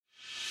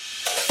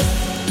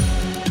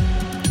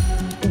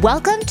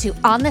Welcome to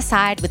On the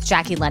Side with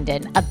Jackie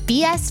London, a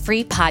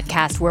BS-free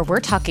podcast where we're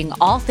talking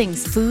all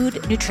things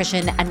food,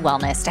 nutrition, and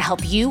wellness to help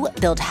you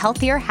build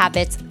healthier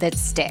habits that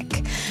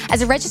stick.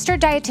 As a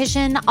registered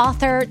dietitian,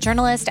 author,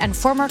 journalist, and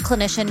former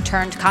clinician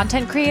turned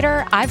content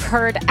creator, I've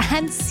heard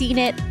and seen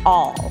it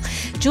all.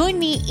 Join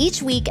me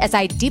each week as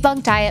I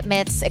debunk diet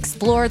myths,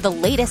 explore the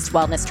latest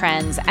wellness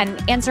trends,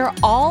 and answer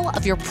all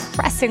of your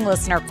pressing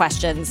listener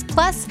questions.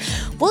 Plus,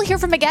 we'll hear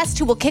from a guest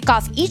who will kick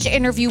off each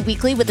interview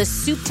weekly with a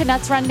soup to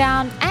nuts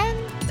rundown and,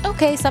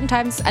 okay,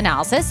 sometimes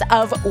analysis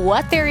of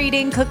what they're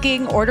eating,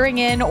 cooking, ordering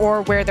in,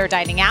 or where they're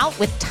dining out,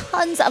 with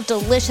tons of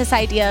delicious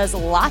ideas,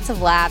 lots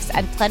of laughs,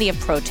 and plenty of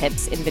pro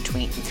tips in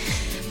between.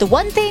 The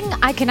one thing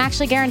I can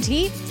actually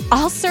guarantee,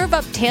 I'll serve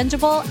up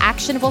tangible,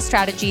 actionable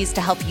strategies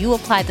to help you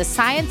apply the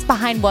science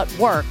behind what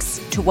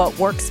works to what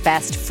works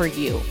best for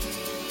you.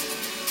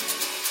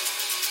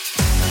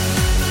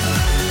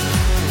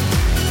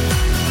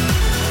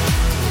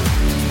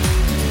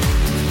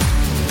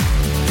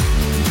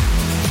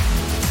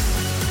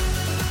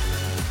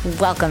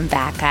 Welcome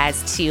back,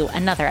 guys, to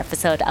another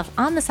episode of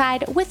On the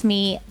Side with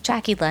me,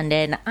 Jackie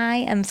London. I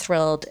am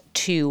thrilled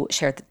to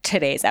share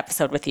today's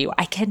episode with you.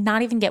 I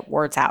cannot even get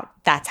words out.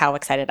 That's how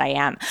excited I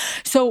am.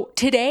 So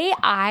today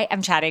I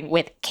am chatting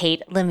with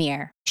Kate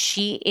Lemire.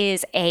 She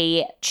is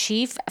a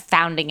chief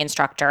founding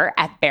instructor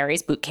at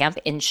Barry's Bootcamp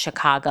in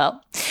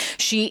Chicago.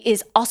 She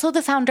is also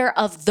the founder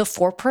of The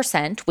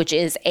 4%, which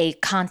is a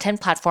content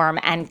platform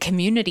and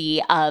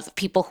community of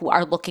people who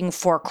are looking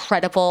for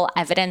credible,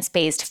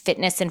 evidence-based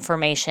fitness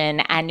information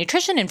and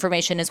nutrition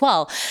information as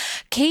well.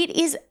 Kate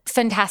is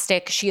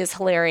fantastic. She is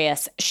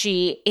hilarious.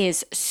 She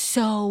is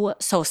so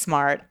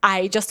smart.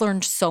 I just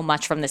learned so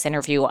much from this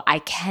interview. I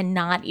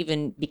cannot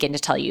even begin to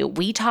tell you.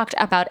 We talked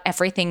about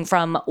everything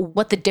from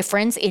what the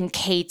difference in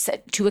Kate's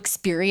two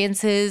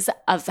experiences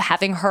of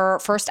having her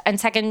first and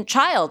second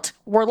child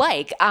were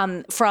like,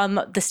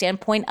 from the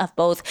standpoint of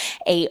both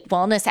a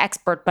wellness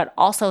expert, but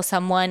also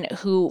someone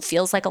who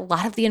feels like a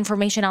lot of the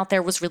information out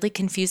there was really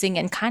confusing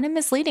and kind of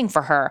misleading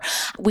for her.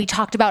 We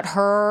talked about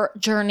her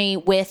journey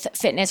with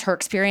fitness, her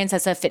experience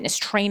as a fitness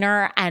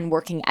trainer and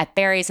working at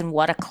Barry's and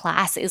what a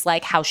class is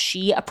like, how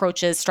she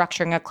approaches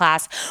structuring a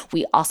class.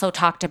 We also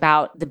talked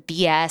about the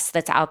BS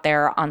that's out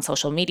there on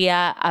social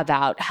media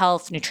about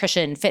health,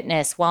 nutrition,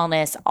 fitness,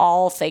 wellness,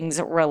 all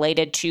things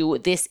related to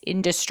this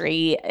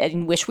industry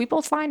in which we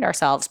both find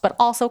ourselves, but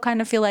also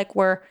kind of feel like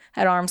we're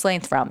at arm's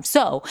length from.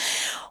 So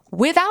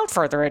without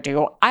further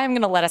ado, I'm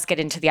going to let us get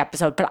into the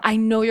episode, but I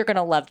know you're going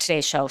to love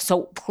today's show.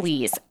 So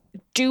please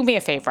do me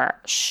a favor,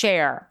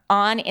 share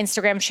on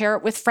Instagram, share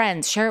it with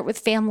friends, share it with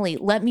family.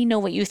 Let me know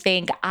what you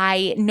think.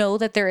 I know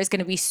that there is going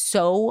to be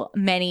so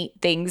many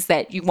things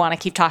that you want to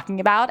keep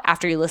talking about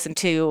after you listen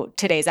to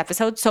today's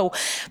episode. So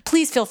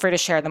please feel free to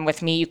share them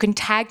with me. You can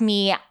tag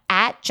me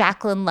at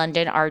Jacqueline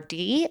London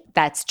RD.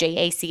 That's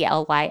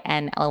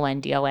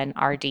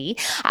JACLYNLONDONRD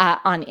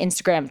on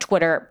Instagram,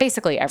 Twitter,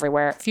 basically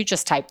everywhere. If you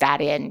just type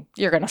that in,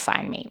 you're going to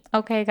find me.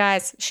 Okay,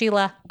 guys.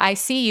 Sheila, I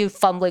see you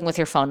fumbling with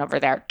your phone over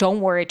there.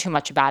 Don't worry too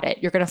much about it.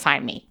 You're going to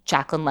find me,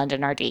 Jacqueline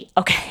London RD.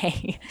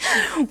 Okay.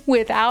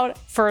 Without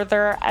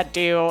further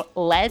ado,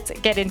 let's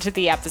get into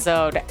the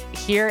episode.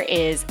 Here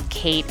is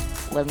Kate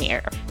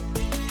Lemire.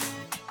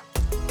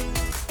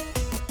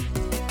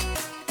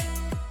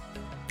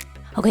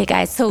 Okay,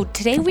 guys, so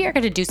today we are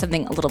going to do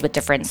something a little bit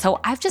different. So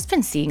I've just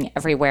been seeing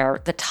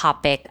everywhere the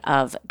topic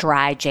of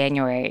dry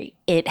January.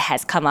 It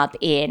has come up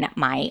in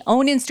my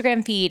own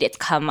Instagram feed. It's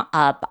come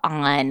up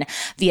on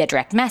via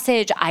direct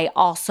message. I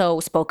also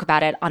spoke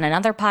about it on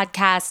another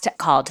podcast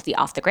called the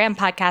Off the Gram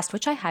podcast,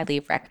 which I highly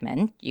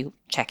recommend you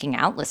checking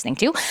out, listening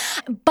to.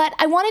 But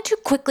I wanted to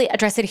quickly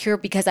address it here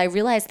because I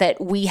realized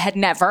that we had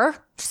never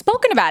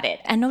spoken about it,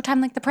 and no time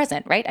like the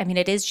present, right? I mean,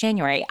 it is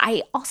January.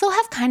 I also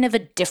have kind of a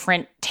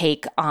different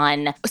take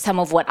on some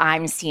of what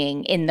I'm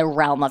seeing in the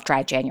realm of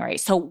dry January.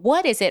 So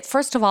what is it?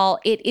 First of all,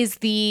 it is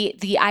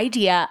the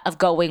idea of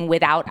going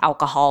without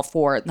alcohol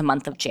for the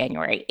month of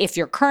January. If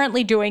you're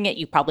currently doing it,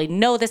 you probably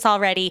know this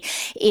already.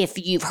 If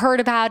you've heard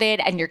about it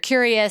and you're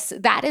curious,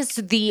 that is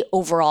the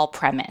overall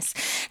premise.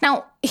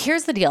 Now,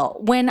 here's the deal.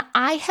 When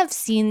I have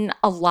seen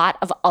a lot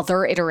of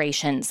other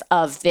iterations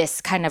of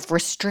this kind of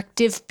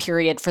restrictive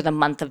period for the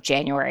month of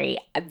January,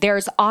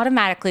 there's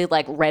automatically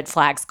like red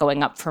flags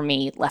going up for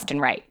me left and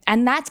right.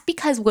 And that's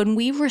because when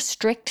we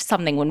restrict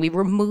something, when we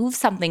remove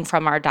something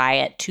from our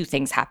diet, two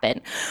things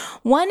happen.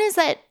 One is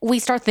that we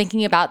start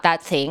thinking about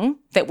that thing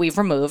that we've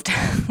removed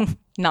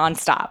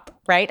nonstop,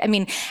 right? I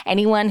mean,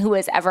 anyone who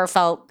has ever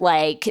felt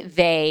like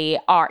they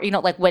are,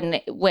 like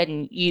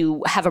when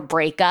you have a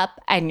breakup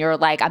and you're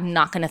like, I'm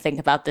not going to think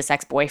about this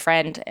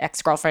ex-boyfriend,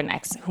 ex-girlfriend,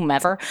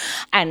 whomever,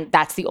 and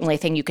that's the only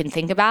thing you can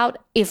think about.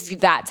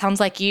 If that sounds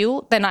like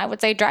you, then I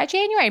would say dry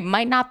January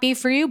might not be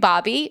for you,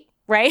 Bobby,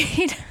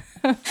 right?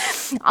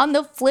 On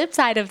the flip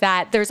side of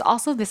that, there's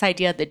also this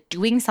idea that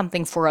doing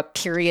something for a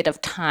period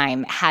of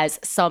time has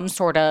some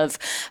sort of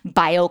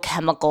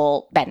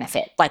biochemical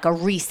benefit, like a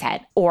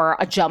reset or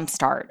a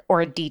jumpstart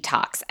or a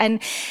detox.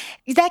 And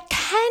that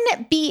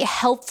can be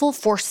helpful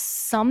for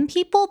some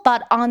people,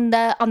 but on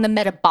the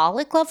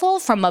metabolic level,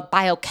 from a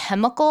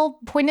biochemical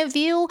point of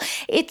view,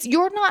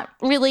 you're not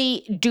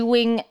really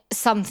doing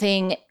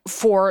something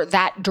for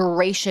that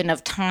duration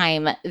of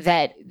time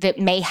that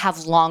may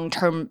have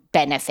long-term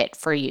benefit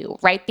for you,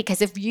 right?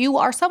 Because if you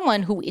are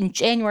someone who in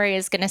January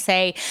is going to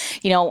say,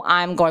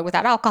 I'm going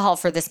without alcohol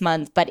for this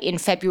month, but in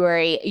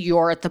February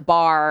you're at the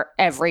bar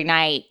every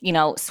night,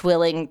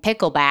 swilling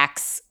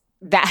picklebacks,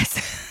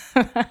 that's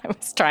I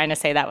was trying to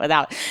say that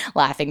without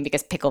laughing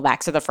because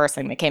picklebacks are the first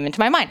thing that came into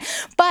my mind.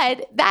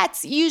 But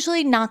that's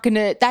usually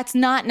that's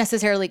not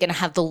necessarily going to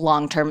have the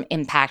long-term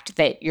impact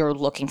that you're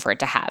looking for it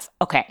to have.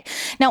 Okay.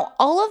 Now,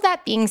 all of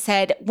that being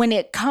said, when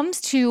it comes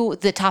to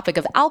the topic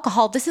of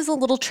alcohol, this is a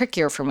little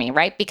trickier for me,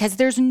 right? Because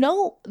there's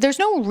no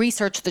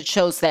research that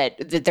shows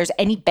that there's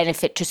any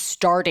benefit to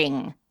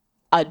starting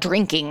a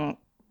drinking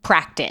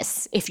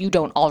practice if you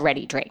don't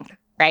already drink.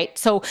 Right.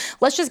 So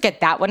let's just get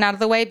that one out of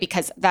the way,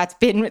 because that's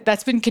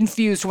been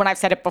confused when I've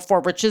said it before,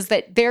 which is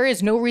that there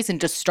is no reason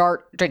to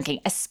start drinking,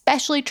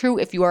 especially true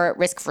if you are at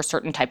risk for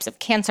certain types of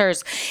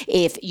cancers,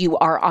 if you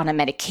are on a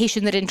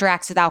medication that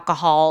interacts with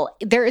alcohol.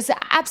 There is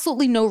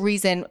absolutely no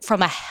reason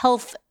from a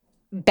health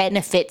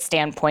benefit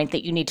standpoint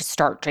that you need to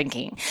start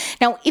drinking.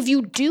 Now, if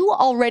you do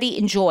already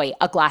enjoy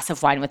a glass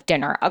of wine with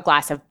dinner, a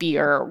glass of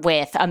beer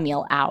with a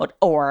meal out,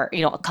 or,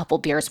 a couple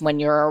beers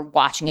when you're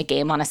watching a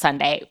game on a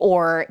Sunday,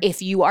 or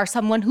if you are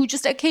someone who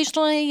just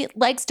occasionally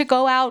likes to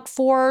go out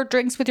for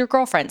drinks with your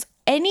girlfriends,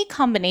 any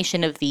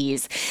combination of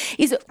these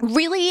is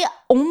really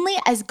only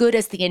as good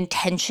as the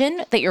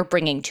intention that you're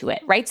bringing to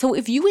it, right? So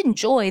if you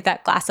enjoy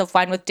that glass of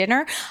wine with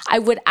dinner, I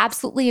would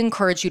absolutely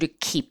encourage you to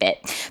keep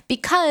it.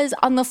 Because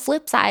on the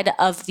flip side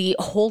of the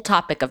whole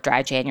topic of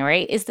dry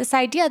January is this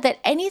idea that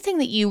anything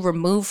that you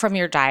remove from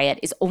your diet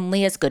is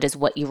only as good as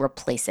what you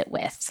replace it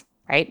with.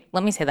 Right?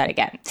 Let me say that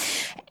again.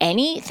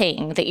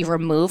 Anything that you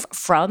remove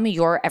from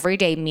your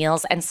everyday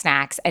meals and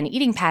snacks and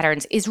eating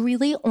patterns is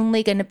really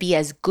only going to be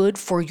as good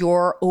for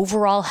your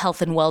overall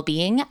health and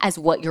well-being as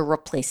what you're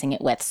replacing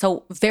it with.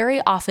 So very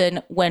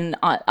often when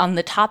on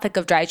the topic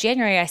of dry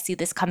January, I see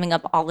this coming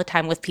up all the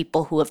time with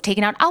people who have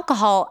taken out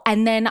alcohol,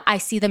 and then I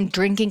see them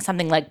drinking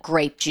something like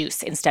grape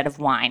juice instead of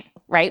wine.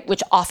 Right?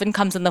 Which often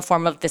comes in the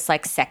form of this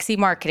like sexy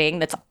marketing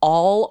that's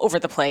all over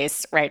the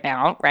place right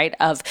now, right?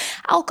 Of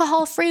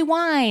alcohol-free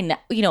wine,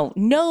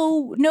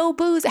 no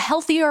booze,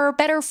 healthier,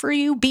 better for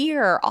you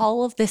beer,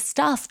 all of this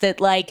stuff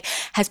that like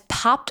has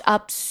popped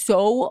up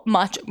so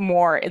much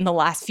more in the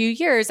last few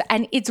years.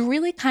 And it's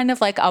really kind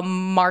of like a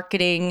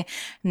marketing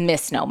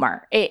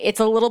misnomer. It's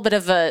a little bit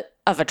of a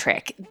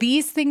trick.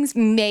 These things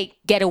may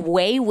get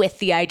away with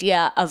the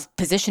idea of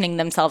positioning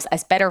themselves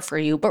as better for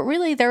you, but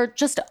really they're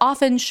just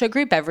often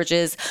sugary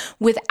beverages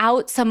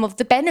without some of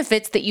the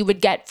benefits that you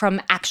would get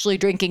from actually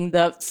drinking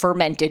the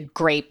fermented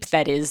grape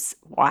that is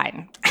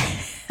wine.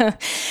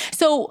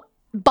 So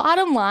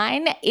bottom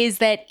line is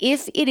that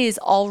if it is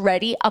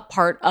already a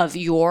part of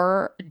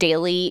your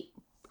daily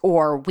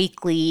or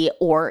weekly,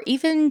 or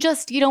even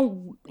just,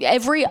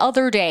 every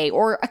other day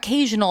or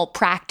occasional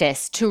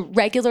practice to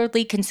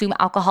regularly consume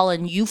alcohol,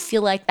 and you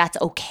feel like that's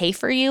okay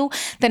for you,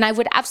 then I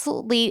would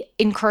absolutely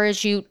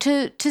encourage you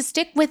to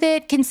stick with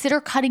it. Consider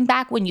cutting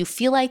back when you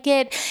feel like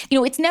it.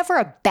 It's never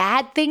a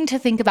bad thing to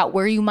think about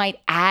where you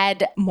might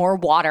add more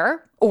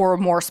water or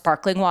more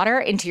sparkling water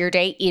into your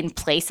day in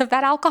place of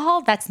that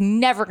alcohol. That's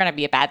never going to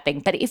be a bad thing.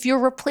 But if you're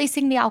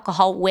replacing the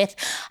alcohol with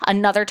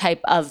another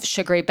type of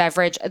sugary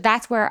beverage,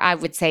 that's where I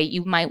would say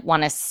you might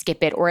want to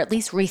skip it, or at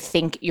least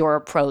rethink your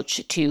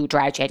approach to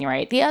dry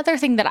January. The other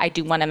thing that I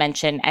do want to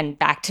mention, and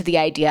back to the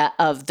idea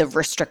of the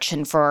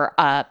restriction for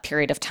a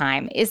period of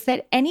time, is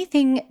that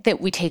anything that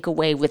we take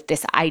away with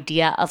this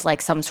idea of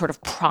like some sort of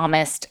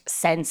promised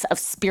sense of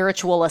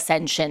spiritual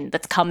ascension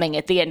that's coming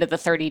at the end of the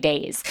 30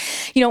 days,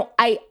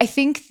 I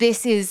think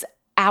this is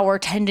our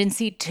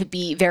tendency to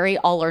be very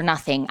all or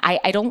nothing.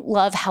 I don't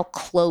love how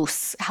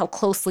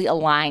closely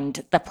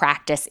aligned the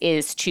practice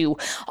is to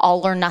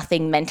all or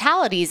nothing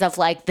mentalities of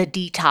like the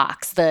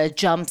detox, the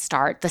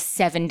jumpstart, the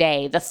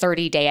 7-day, the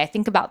 30-day. I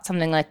think about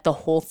something like the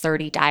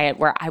Whole30 diet,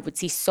 where I would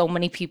see so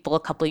many people a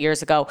couple of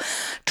years ago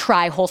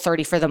try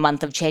Whole30 for the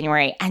month of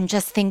January and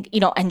just think,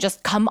 and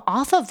just come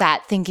off of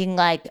that thinking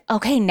like,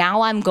 okay,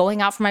 now I'm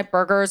going out for my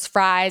burgers,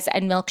 fries,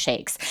 and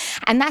milkshakes.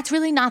 And that's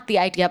really not the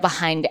idea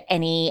behind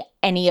any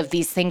of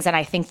these things. And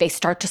I think they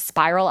start to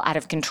spiral out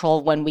of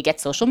control when we get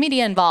social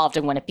media involved,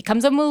 and when it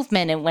becomes a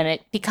movement, and when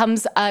it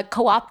becomes a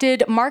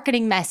co-opted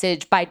marketing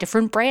message by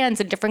different brands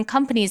and different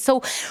companies.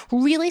 So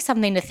really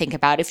something to think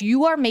about. If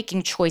you are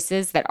making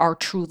choices that are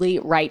truly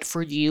right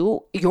for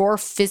you, your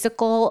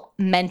physical,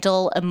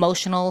 mental,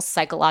 emotional,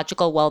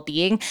 psychological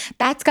well-being,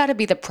 that's got to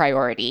be the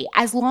priority.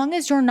 As long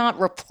as you're not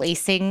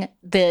replacing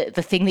the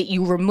thing that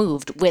you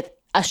removed with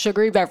a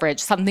sugary beverage,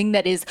 something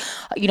that is,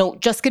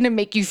 just going to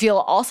make you feel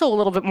also a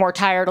little bit more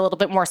tired, a little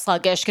bit more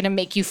sluggish, going to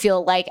make you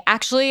feel like,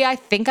 actually, I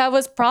think I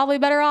was probably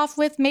better off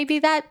with maybe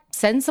that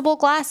sensible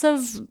glass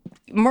of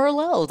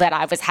Merlot that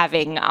I was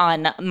having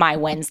on my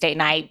Wednesday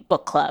night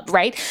book club,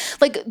 right?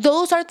 Like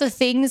those are the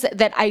things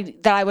that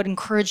I would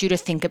encourage you to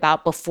think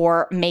about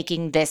before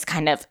making this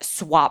kind of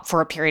swap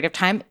for a period of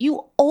time.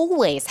 You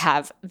always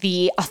have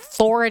the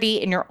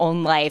authority in your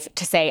own life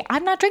to say,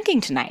 I'm not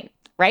drinking tonight.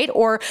 Right?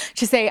 Or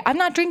to say, I'm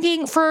not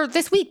drinking for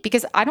this week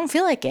because I don't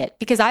feel like it,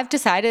 because I've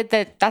decided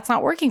that that's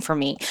not working for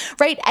me,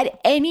 right? At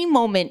any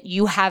moment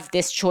you have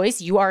this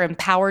choice, you are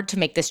empowered to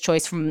make this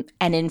choice from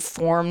an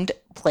informed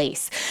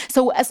place.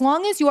 So as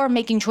long as you are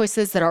making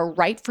choices that are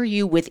right for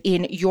you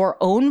within your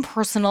own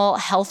personal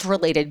health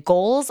related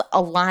goals,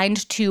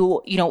 aligned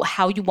to,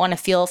 how you want to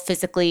feel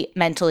physically,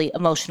 mentally,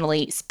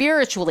 emotionally,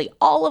 spiritually,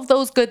 all of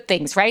those good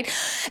things, right?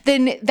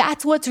 Then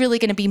that's what's really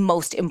going to be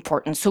most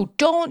important. So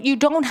you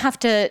don't have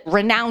to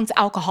renounce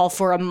alcohol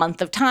for a month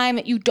of time.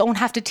 You don't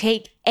have to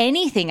take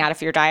anything out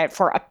of your diet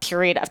for a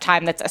period of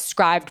time that's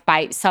ascribed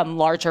by some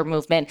larger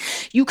movement.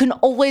 You can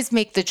always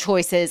make the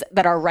choices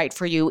that are right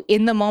for you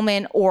in the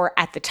moment or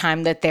at the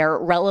time that they're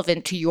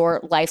relevant to your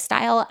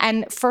lifestyle.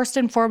 And first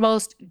and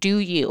foremost, do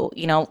you.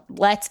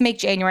 Let's make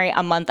January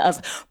a month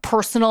of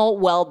personal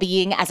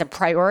well-being as a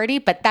priority,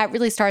 but that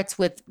really starts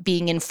with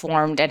being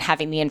informed and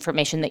having the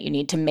information that you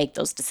need to make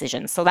those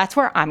decisions. So that's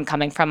where I'm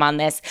coming from on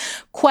this.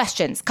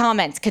 Questions,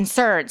 comments,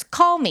 concerns,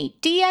 call me,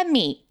 DM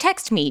me,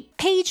 text me,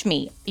 page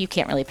me. You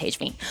can't really page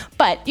me,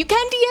 but you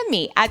can DM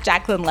me at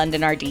Jacqueline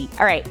London RD.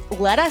 All right,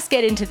 let us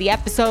get into the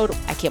episode.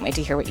 I can't wait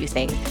to hear what you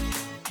think.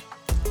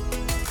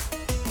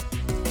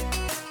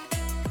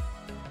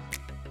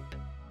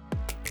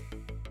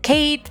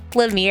 Kate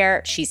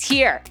Lemire, she's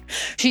here.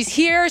 She's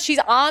here. She's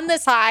on the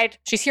side.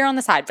 She's here on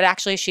the side, but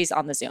actually she's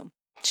on the Zoom.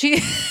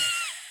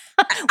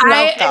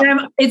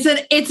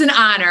 It's an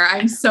honor.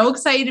 I'm so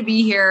excited to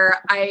be here.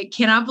 I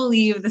cannot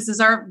believe this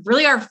is our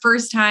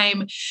first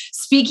time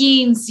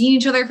speaking, seeing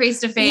each other face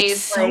to face.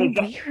 It's so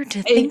weird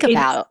to think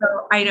about.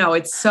 I know,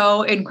 it's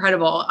so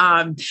incredible.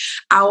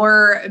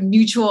 Our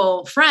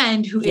mutual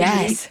friend who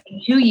introduced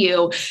me to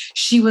you,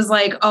 she was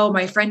like, "Oh,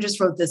 my friend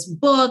just wrote this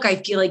book. I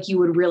feel like you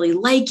would really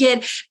like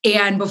it."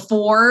 And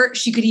before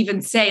she could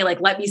even say, like,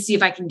 "Let me see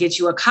if I can get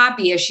you a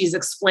copy," as she's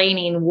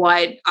explaining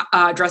what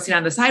Dressing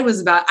on the Side was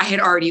about, I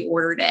had already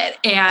ordered it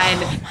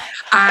and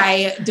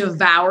I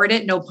devoured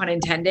it, no pun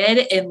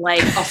intended, in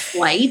like a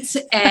flight.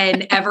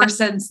 And ever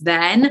since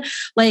then,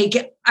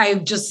 like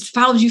I've just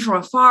followed you from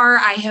afar.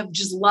 I have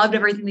just loved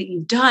everything that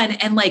you've done.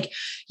 And like,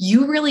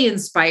 you really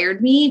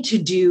inspired me to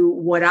do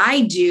what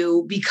I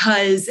do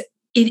because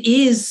it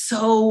is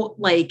so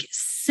like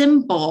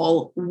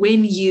simple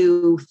when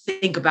you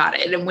think about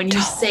it. And when you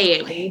say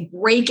it, when you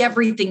break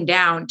everything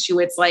down to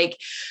its like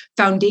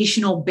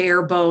foundational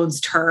bare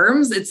bones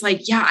terms, it's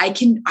like, yeah, I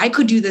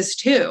could do this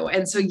too.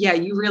 And so, yeah,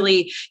 you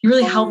really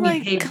helped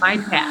me pave my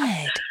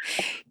path.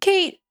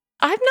 Kate,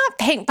 I'm not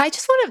paying, but I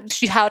just want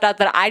to shout out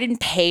that I didn't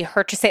pay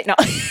her to say it. No.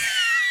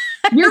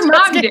 Your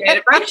mom did.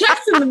 My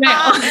check's in the mail.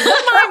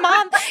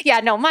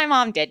 My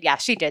mom did. Yeah,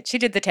 she did. She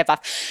did the tip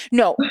off.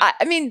 No,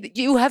 I mean,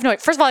 you have no,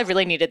 first of all, I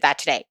really needed that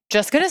today.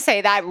 Just going to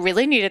say that I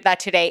really needed that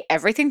today.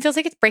 Everything feels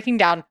like it's breaking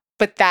down,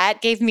 but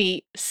that gave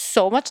me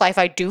so much life.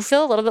 I do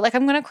feel a little bit like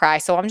I'm going to cry.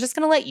 So I'm just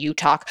going to let you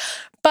talk.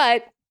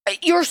 But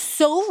you're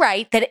so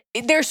right that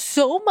there's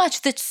so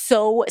much that's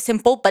so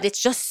simple, but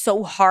it's just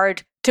so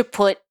hard to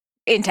put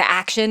into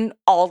action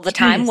all the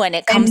time when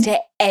it comes to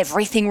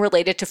everything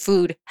related to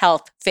food,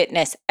 health,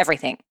 fitness,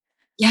 everything.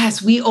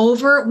 Yes, we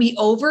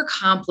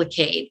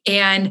overcomplicate.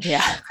 And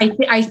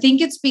I think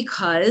it's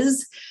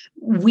because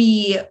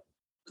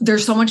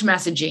there's so much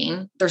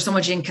messaging. There's so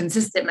much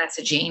inconsistent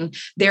messaging.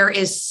 There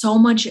is so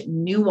much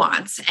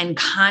nuance and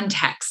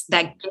context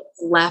that gets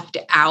left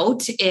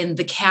out in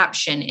the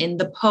caption, in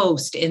the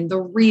post, in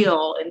the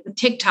reel, in the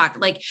TikTok.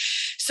 Like,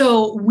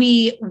 so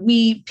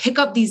we pick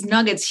up these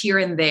nuggets here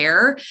and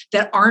there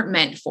that aren't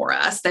meant for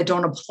us, that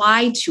don't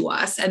apply to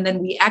us. And then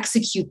we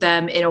execute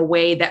them in a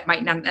way that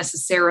might not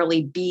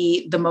necessarily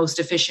be the most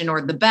efficient or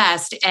the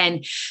best.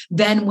 And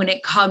then when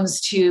it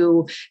comes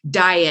to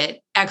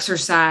diet,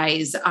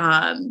 exercise,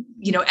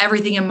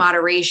 everything in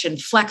moderation,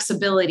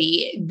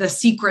 flexibility, the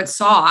secret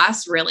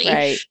sauce, really.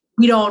 Right.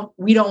 We don't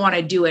want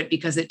to do it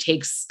because it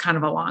takes kind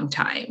of a long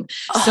time.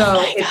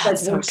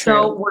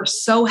 We're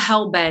so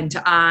hell-bent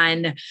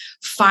on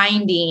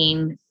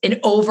finding an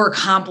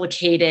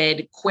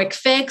overcomplicated quick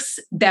fix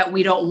that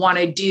we don't want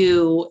to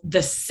do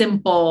the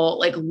simple,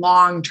 like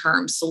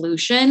long-term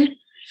solution.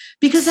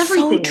 Because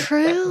everything so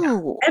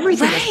true.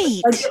 Everything.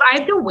 Right. Like, if I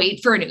have to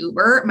wait for an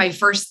Uber, my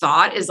first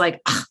thought is like,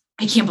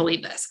 I can't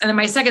believe this. And then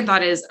my second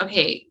thought is,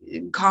 okay,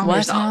 calm yourself.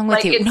 What's wrong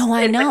with you? No,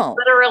 I know. Like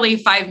literally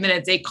 5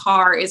 minutes, a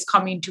car is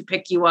coming to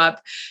pick you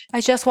up.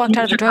 I just walked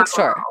out of the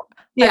drugstore.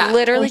 Yeah. I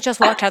literally just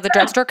walked out of the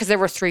drugstore because there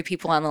were 3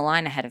 people on the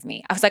line ahead of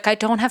me. I was like, I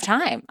don't have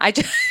time.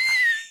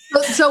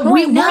 So No,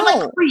 I we're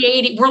know.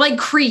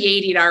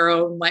 creating our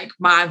own like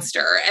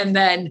monster. And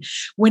then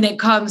when it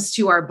comes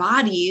to our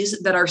bodies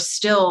that are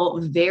still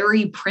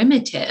very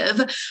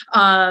primitive,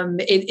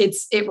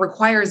 it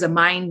requires a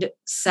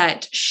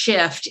mindset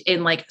shift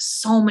in like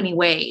so many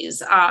ways,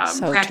 So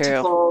true.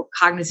 practical,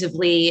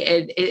 cognitively.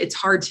 It's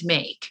hard to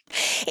make.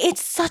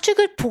 It's such a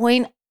good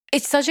point.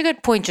 It's such a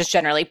good point just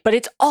generally, but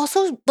it's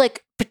also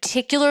like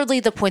particularly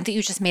the point that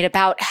you just made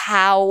about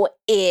how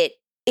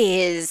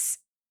it's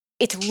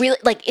really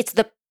like it's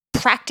the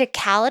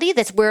practicality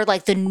that's where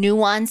like the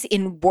nuance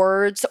in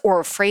words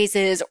or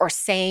phrases or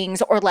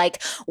sayings or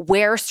like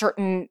where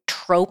certain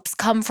tropes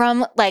come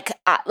from like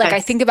I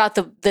Yes. think about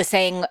the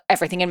saying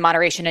everything in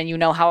moderation, and you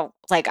know how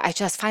like I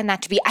just find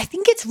that to be, I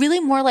think it's really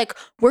more like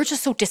we're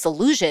just so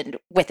disillusioned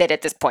with it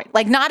at this point,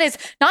 like not as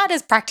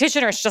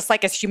practitioners, just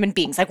like as human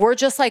beings, like we're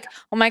just like,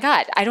 oh my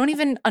god, I don't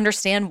even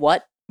understand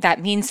what that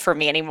means for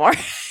me anymore.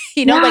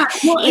 Yeah. Like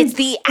Well, it's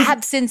the it's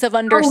absence of so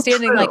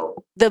understanding like true.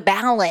 the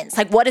balance,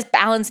 like what does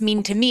balance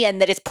mean to me,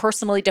 and that it's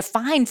personally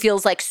defined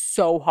feels like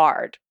so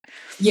hard.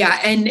 Yeah.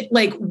 And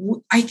like,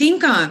 I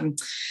think, I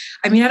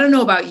mean, I don't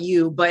know about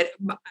you, but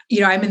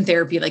I'm in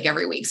therapy like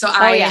every week. So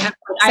Oh yeah, I have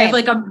same,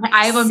 like,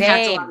 I have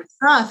unpacked a lot same. of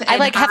stuff, I and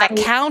like have a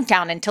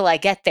countdown until I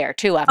get there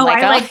too. I'm oh,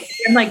 like, oh,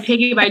 I'm like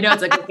taking my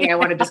notes, like, okay, I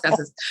want to discuss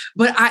this.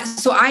 But I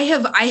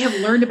have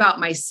learned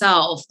about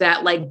myself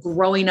that like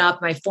growing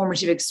up, my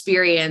formative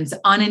experience,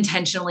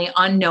 unintentionally,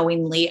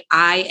 unknowingly,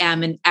 I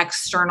am an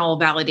external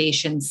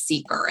validation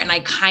seeker. And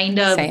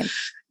same.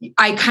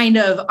 I kind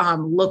of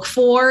look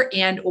for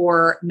and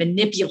or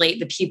manipulate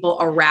the people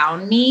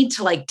around me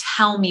to like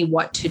tell me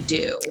what to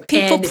do.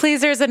 People And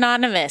pleasers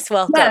anonymous.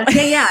 Welcome.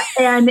 yes,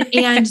 yeah.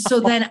 And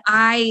so then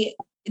I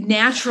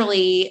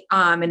naturally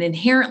and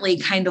inherently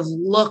kind of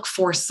look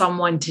for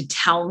someone to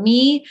tell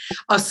me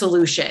a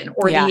solution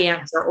or Yeah. the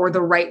answer or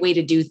the right way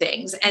to do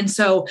things. And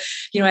so,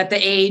 at the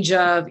age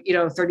of,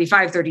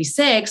 35,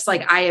 36,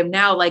 like I am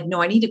now like,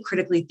 no, I need to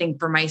critically think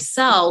for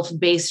myself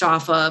based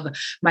off of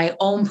my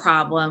own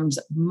problems,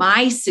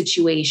 my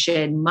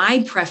situation,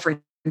 my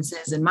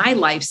preferences and my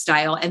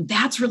lifestyle. And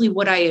that's really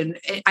what I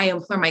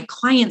implore my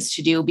clients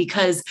to do,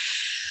 because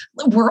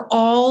we're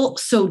all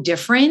so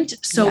different.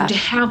 So Yeah. to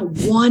have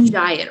one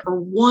diet or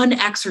one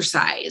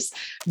exercise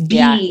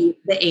Yeah. be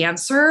the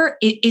answer,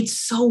 it's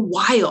so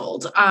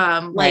wild.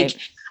 Right. Like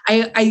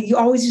I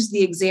always use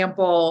the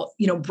example,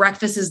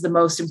 breakfast is the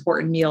most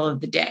important meal of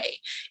the day.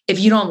 If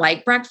you don't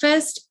like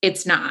breakfast,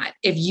 it's not.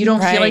 If you don't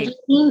feel like Right.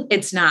 eating,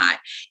 it's not.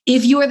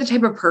 If you are the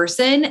type of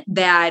person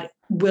that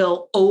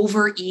will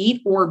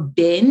overeat or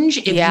binge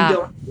if you Yeah.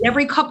 don't eat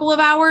every couple of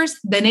hours,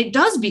 then it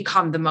does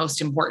become the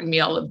most important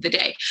meal of the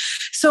day.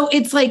 So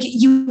it's like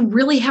you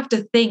really have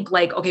to think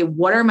like, okay,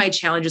 what are my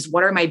challenges?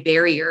 What are my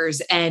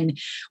barriers? And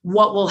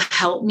what will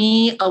help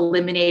me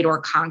eliminate or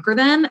conquer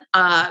them?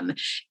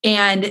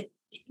 And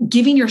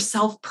giving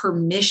yourself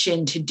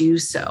permission to do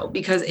so,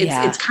 because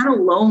Yeah. it's kind of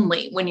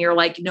lonely when you're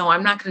like, no,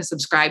 I'm not going to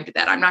subscribe to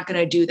that. I'm not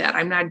going to do that.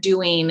 I'm not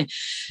doing,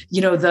 the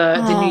New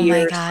Oh my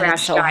Year's God, it's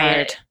crash so diet.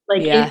 hard.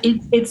 Like Yeah.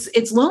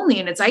 it's lonely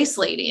and it's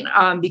isolating,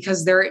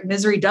 because their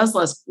misery does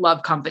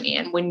love company.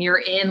 And when you're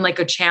in like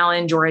a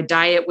challenge or a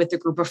diet with a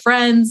group of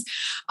friends,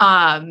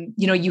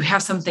 you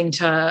have something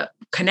to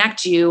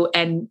connect you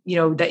and,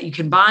 that you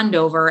can bond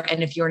over.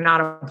 And if you're not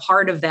a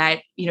part of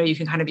that, you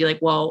can kind of be like,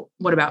 well,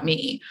 what about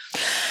me?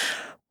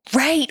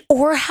 Right.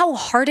 Or how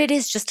hard it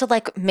is just to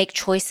like make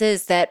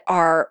choices that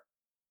are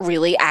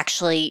really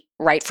actually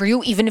right for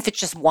you, even if it's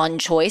just one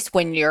choice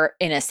when you're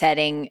in a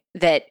setting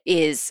that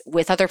is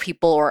with other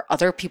people or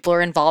other people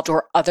are involved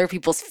or other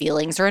people's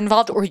feelings are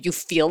involved or you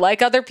feel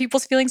like other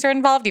people's feelings are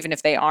involved, even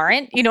if they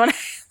aren't, you know what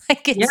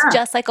like it's Yeah.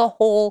 just like a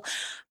whole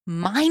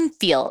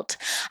minefield.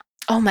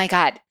 Oh my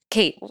God.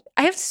 Kate,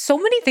 I have so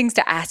many things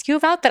to ask you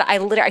about that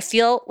I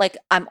feel like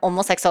I'm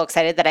almost like so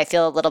excited that I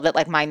feel a little bit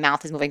like my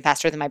mouth is moving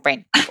faster than my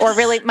brain. Or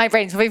really my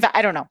brain's moving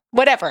I don't know.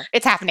 Whatever.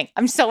 It's happening.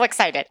 I'm so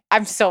excited.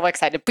 I'm so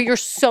excited. But you're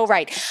so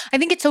right. I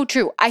think it's so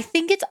true. I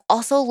think it's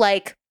also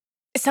like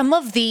some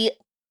of the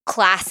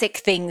classic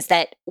things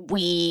that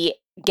we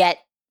get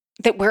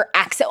that we're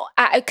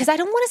because I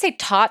don't want to say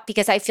taught,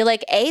 because I feel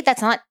like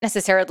that's not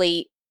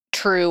necessarily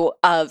true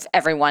of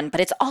everyone, but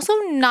it's also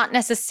not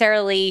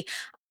necessarily,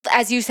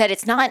 as you said,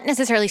 it's not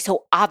necessarily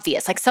so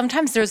obvious. Like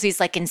sometimes there's these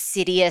like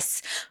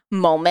insidious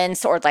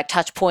moments or like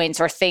touch points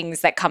or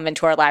things that come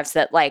into our lives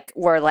that like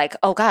we're like,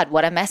 oh God,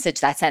 what a message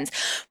that sends.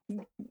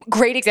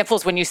 Great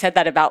examples when you said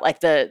that about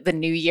like the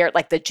new year,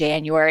 like the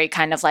January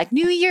kind of like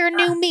new year,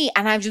 new me.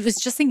 And I was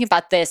just thinking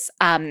about this.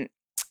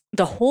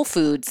 The Whole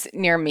Foods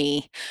near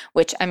me,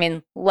 which I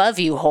mean, love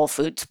you, Whole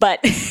Foods, but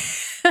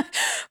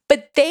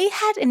but they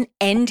had an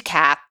end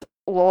cap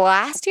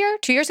last year,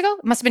 2 years ago.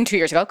 It must have been 2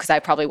 years ago because I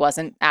probably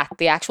wasn't at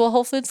the actual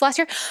Whole Foods last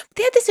year. But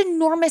they had this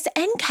enormous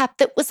end cap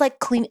that was like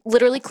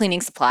literally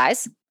cleaning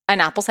supplies,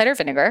 an apple cider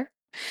vinegar,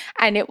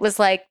 and it was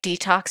like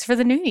detox for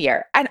the new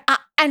year, and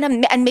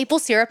maple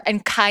syrup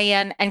and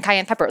cayenne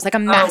pepper. It was like a Oh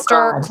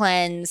master God.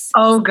 cleanse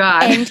Oh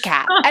God. end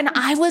cap, and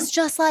I was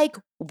just like,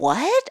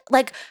 what?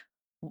 Like,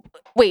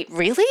 wait,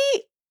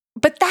 really?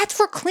 but that's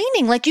for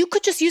cleaning. Like you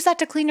could just use that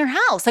to clean your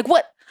house. Like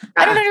what?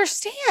 I don't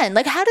understand.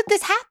 Like, how did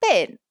this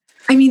happen?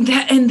 I mean,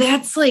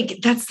 that's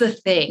the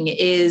thing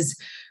is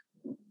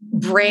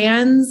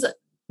brands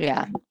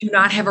do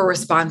not have a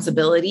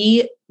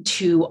responsibility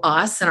to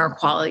us and our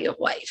quality of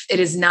life.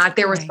 It is not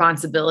their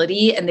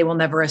responsibility, and they will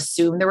never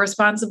assume the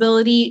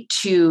responsibility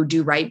to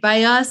do right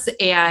by us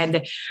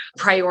and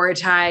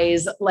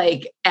prioritize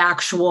like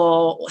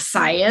actual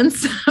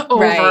science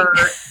over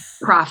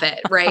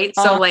profit. Right.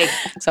 So like,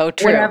 so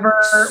true.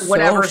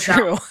 Whatever. So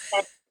true.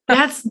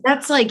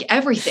 That's like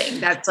everything.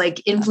 That's like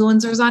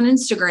influencers on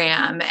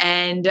Instagram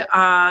and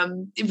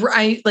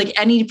like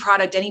any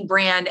product, any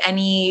brand,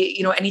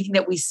 anything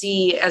that we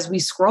see as we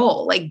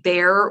scroll, like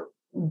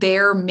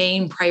their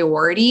main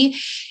priority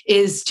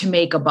is to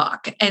make a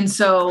buck. And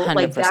so 100%.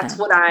 Like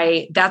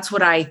that's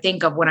what I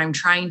think of when I'm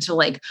trying to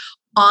like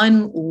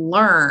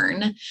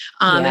unlearn.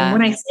 And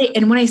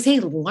when I say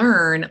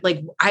learn,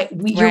 like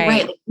you're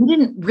right. Like, we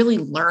didn't really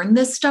learn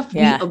this stuff.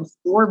 We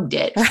absorbed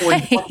it for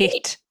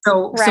decades.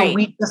 So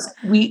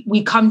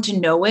we come to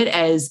know it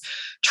as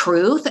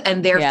truth,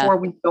 and therefore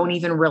we don't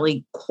even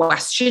really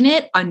question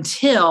it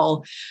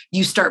until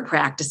you start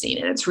practicing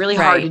it. It's really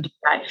hard to do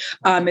that.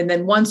 And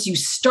then once you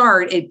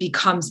start, it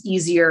becomes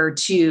easier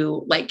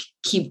to like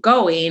keep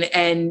going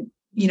and,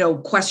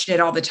 question it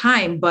all the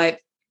time. But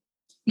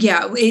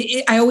I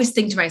always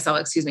think to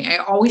myself, think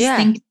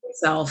to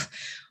myself,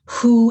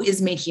 who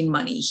is making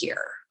money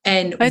here?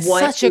 And that's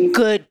such a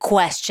good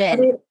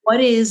question. What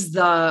is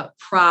the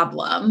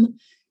problem?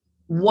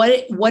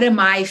 What am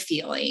I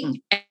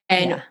feeling?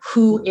 And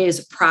who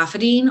is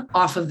profiting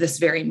off of this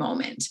very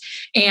moment?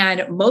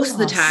 And most of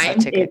the time,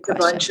 it's a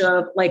bunch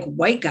of like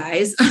white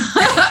guys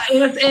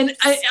and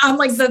on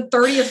like the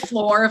 30th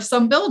floor of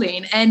some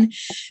building, and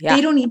they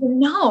don't even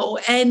know.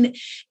 And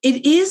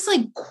it is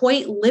like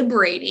quite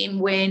liberating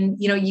when,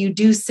 you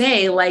do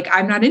say like,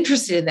 I'm not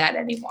interested in that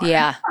anymore.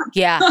 Yeah.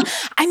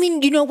 I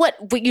mean, you know what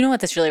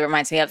this really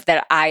reminds me of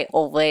that I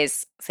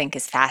always think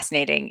is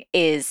fascinating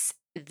is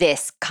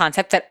this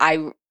concept that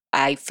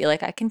I feel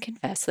like I can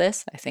confess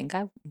this. I think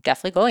I'm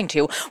definitely going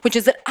to, which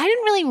is that I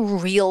didn't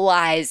really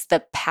realize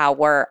the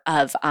power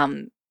of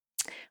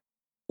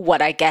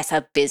what I guess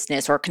a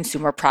business or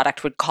consumer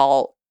product would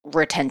call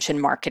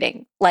retention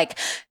marketing. Like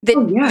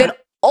that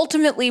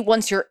ultimately,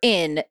 once you're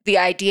in, the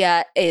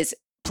idea is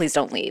please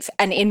don't leave.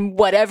 And in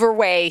whatever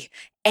way,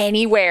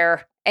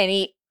 anywhere,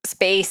 any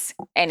space,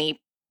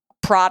 any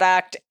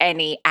product,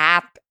 any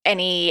app,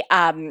 any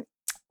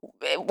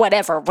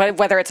whatever,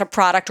 whether it's a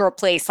product or a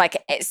place,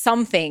 like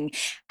something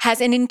has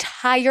an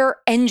entire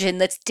engine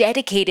that's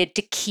dedicated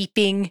to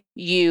keeping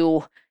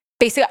you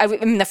basically, I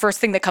mean, the first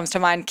thing that comes to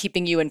mind,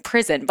 keeping you in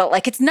prison, but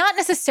like, it's not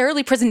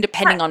necessarily prison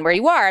depending on where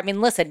you are. I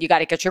mean, listen, you got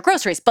to get your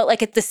groceries, but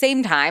like at the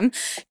same time,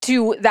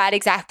 to that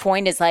exact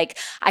point is like,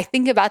 I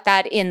think about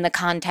that in the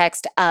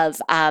context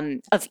of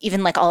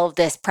even like all of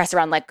this press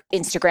around like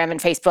Instagram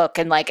and Facebook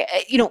and like,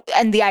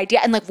 and the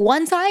idea, and like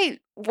once I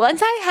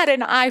had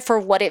an eye for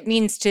what it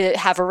means to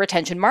have a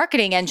retention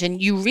marketing engine,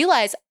 you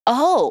realize,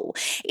 oh,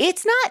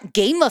 it's not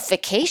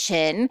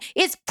gamification,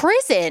 it's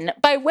prison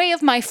by way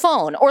of my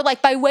phone or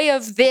like by way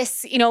of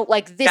this,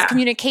 like this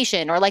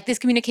communication or like this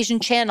communication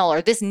channel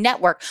or this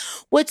network.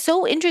 What's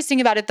so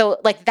interesting about it though,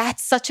 like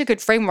that's such a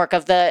good framework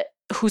of the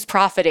who's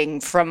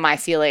profiting from my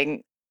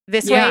feeling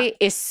this way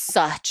is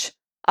such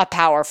a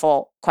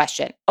powerful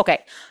question.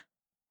 Okay,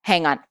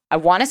 hang on. I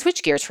want to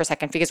switch gears for a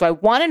second because what I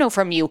want to know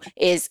from you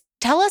is,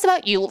 tell us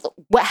about you.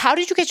 How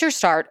did you get your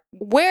start?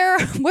 Where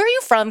are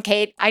you from,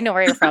 Kate? I know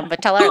where you're from, but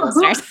tell our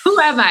listeners. Who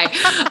am I?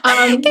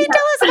 Kate, tell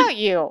us about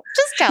you.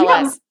 Just tell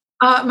us.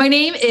 My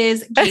name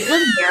is Kate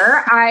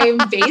Lemire. I'm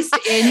based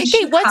in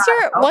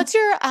Chicago.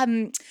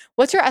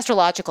 What's your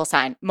astrological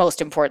sign?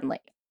 Most importantly.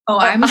 Oh,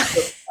 I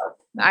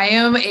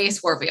am a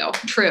Scorpio.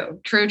 True.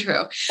 Wait,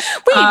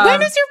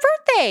 when is your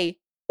birthday?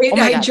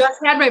 I just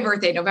had my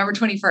birthday, November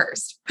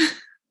 21st.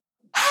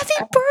 Happy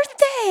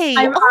birthday!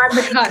 I'm on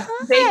the cusp.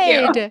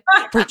 Thank you.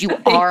 Wait, you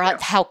are on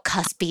how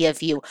cuspy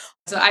of you.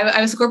 So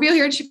I'm a Scorpio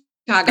here in Chicago.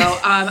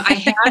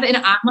 I had an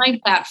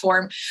online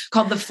platform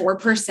called the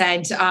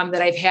 4%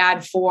 that I've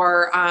had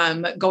for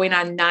going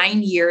on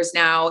 9 years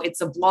now.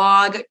 It's a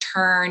blog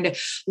turned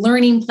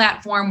learning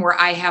platform where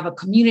I have a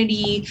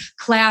community,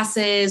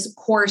 classes,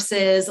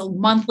 courses,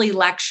 monthly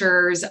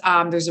lectures.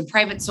 There's a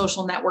private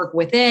social network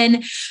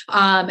within.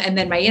 And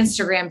then my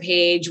Instagram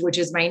page, which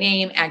is my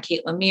name at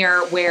Kate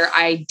Lemire, where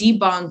I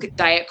debunk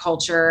diet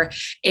culture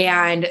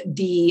and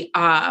the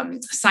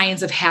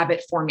science of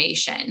habit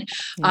formation.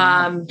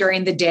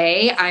 During the day,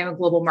 I'm a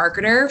global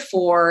marketer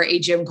for a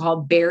gym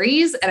called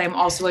Barry's, and I'm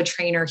also a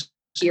trainer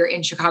here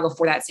in Chicago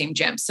for that same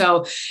gym.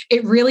 So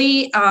it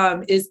really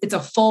it's a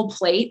full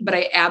plate, but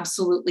I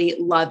absolutely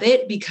love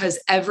it because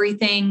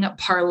everything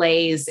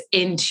parlays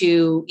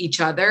into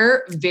each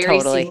other very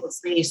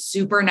seamlessly,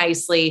 super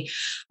nicely.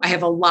 I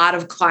have a lot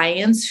of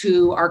clients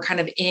who are kind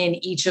of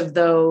in each of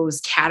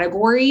those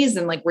categories,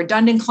 and like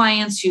redundant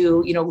clients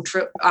who,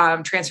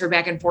 transfer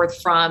back and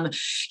forth from,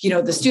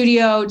 the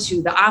studio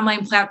to the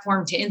online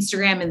platform to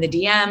Instagram and the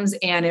DMs.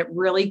 And it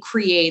really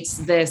creates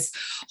this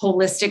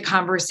holistic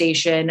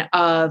conversation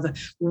of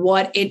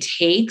what it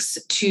takes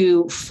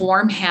to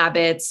form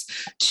habits,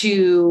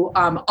 to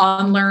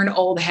unlearn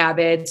old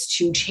habits,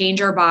 to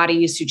change our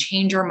bodies, to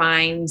change our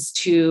minds,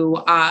 to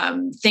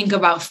think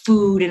about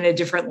food in a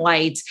different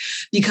light,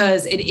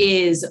 because it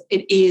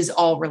is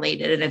all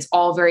related and it's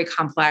all very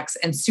complex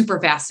and super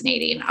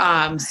fascinating.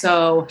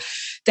 So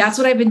that's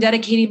what I've been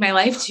dedicating my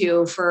life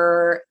to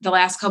for the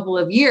last couple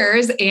of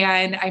years.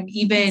 And I'm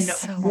even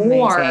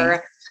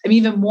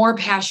more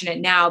passionate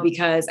now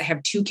because I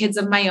have 2 kids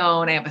of my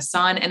own. I have a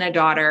son and a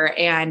daughter,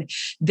 and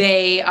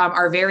they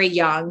are very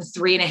young,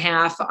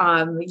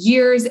 3.5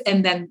 years,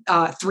 and then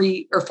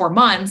 4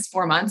 months.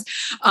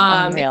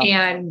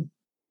 And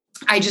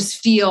I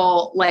just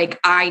feel like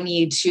I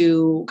need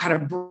to kind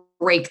of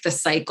break the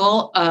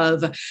cycle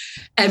of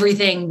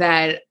everything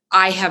that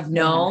I have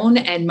known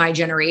and my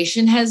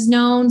generation has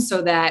known,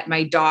 so that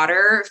my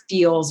daughter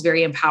feels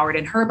very empowered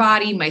in her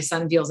body. My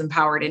son feels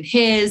empowered in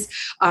his.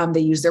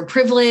 They use their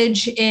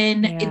privilege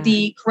in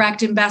the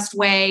correct and best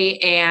way.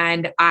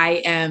 And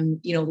I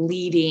am,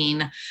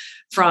 leading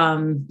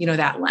from,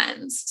 that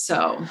lens.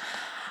 So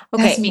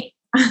that's me.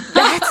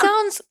 That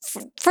sounds,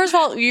 first of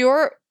all, you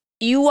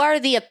are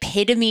the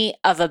epitome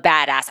of a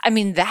badass. I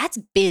mean, that's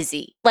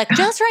busy. Like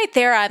just right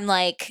there, I'm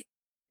like,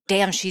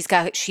 damn, she's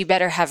got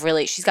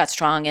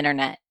strong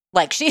internet.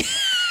 Like she's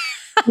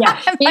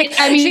got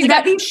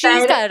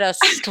a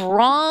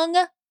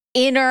strong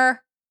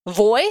inner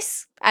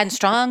voice and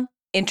strong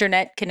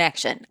internet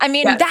connection. I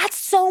mean, that's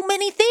so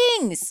many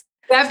things.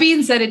 That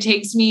being said, it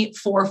takes me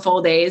 4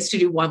 full days to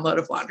do 1 load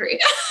of laundry.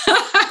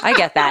 I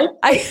get that.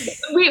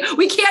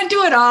 We can't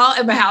do it all,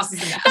 and my house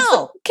is a mess.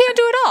 No, can't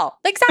do it all.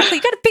 Exactly.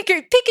 You got to pick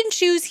and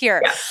choose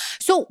here. Yeah.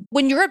 So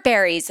when you're at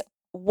Barry's,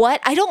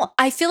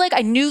 I feel like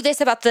I knew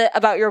this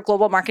about your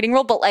global marketing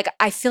role, but like,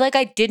 I feel like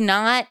I did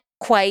not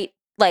quite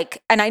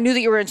and I knew that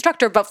you were an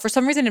instructor, but for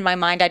some reason in my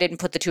mind, I didn't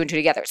put the 2 and 2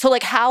 together. So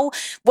like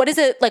what is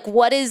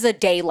a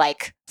day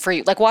like for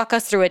you? Like walk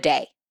us through a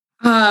day.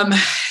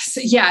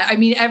 I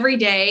mean, every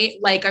day,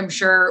 like I'm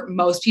sure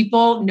most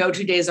people, no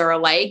 2 days are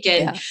alike,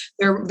 and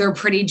they're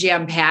pretty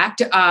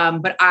jam-packed.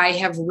 But I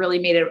have really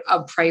made it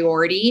a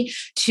priority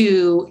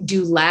to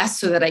do less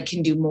so that I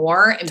can do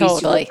more and be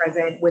super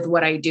present with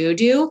what I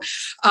do.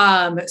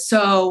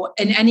 So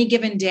in any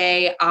given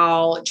day,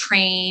 I'll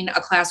train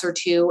a class or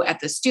 2 at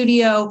the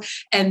studio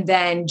and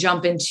then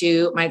jump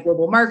into my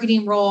global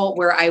marketing role,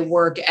 where I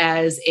work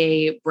as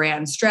a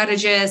brand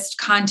strategist,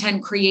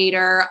 content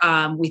creator.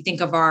 We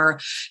think of our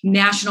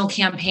national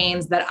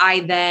campaigns that I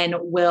then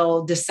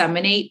will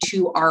disseminate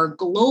to our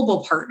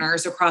global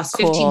partners across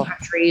 15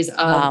 countries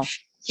of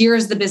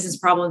here's the business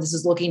problem this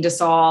is looking to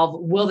solve.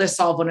 Will this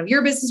solve one of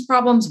your business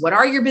problems? What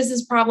are your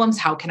business problems?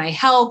 How can I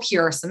help?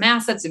 Here are some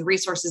assets and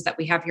resources that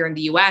we have here in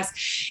the US.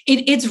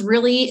 It's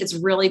really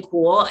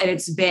cool. And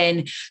it's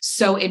been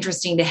so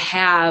interesting to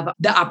have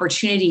the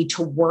opportunity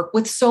to work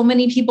with so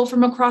many people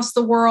from across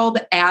the world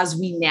as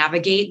we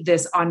navigate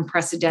this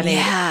unprecedented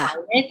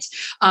environment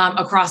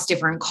across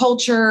different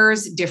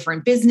cultures,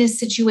 different business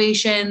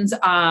situations,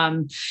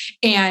 and,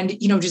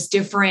 just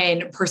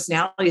different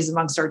personalities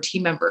amongst our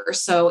team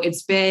members. So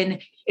it's been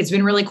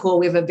really cool.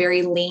 We have a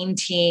very lean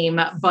team,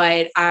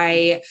 but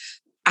I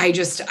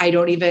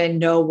don't even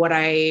know what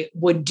I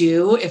would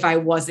do if I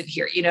wasn't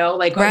here,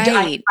 during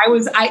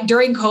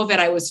COVID,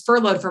 I was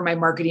furloughed from my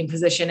marketing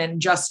position and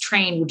just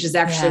trained, which is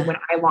actually when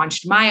I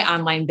launched my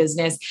online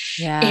business.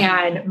 Yeah.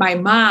 And my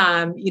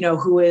mom,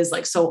 who is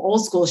like so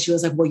old school, she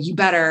was like, well, you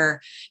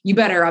better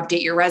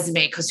update your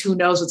resume, because who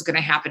knows what's going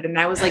to happen. And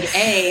I was like,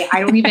 I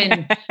don't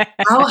even,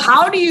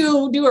 how do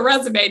you do a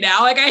resume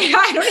now? Like,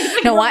 I don't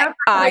even know.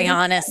 I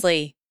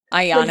honestly,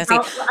 I would have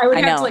to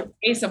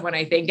pay someone,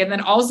 I think. And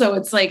then also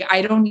it's like,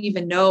 I don't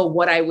even know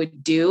what I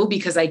would do,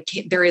 because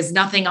there is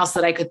nothing else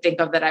that I could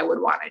think of that I would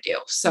want to do.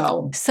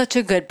 So such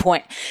a good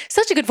point.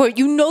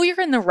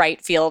 You're in the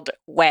right field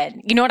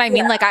when, you know what I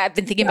mean? Like I've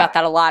been thinking about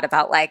that a lot,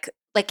 about like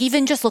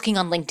even just looking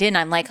on LinkedIn,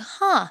 I'm like,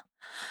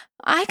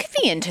 I could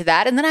be into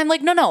that. And then I'm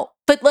like, no,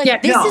 but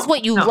this is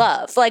what you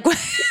love. Like,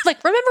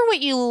 remember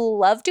what you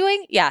love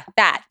doing? Yeah.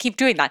 Keep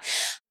doing that.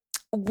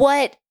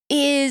 What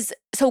is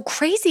so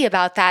crazy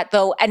about that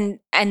though, and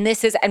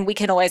this is, and we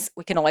can always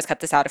cut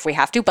this out if we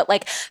have to, but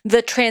like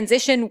the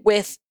transition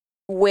with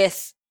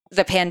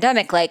the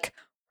pandemic, like,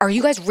 are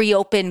you guys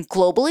reopened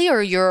globally,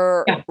 or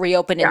you're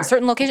reopened in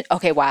certain locations?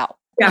 Okay, wow.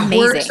 Yeah,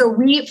 amazing.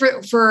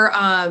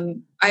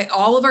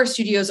 All of our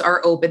studios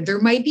are open. There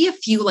might be a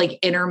few like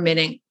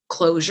intermittent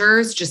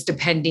closures, just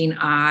depending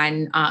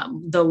on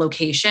the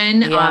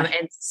location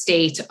and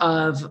state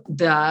of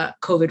the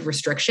COVID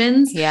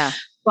restrictions. Yeah.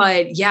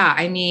 But yeah,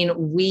 I mean,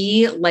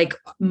 we like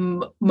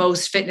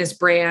most fitness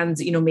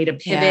brands, made a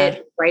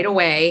pivot right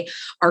away.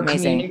 Our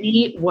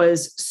community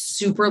was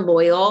super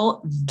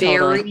loyal,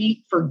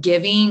 very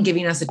forgiving,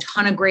 giving us a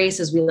ton of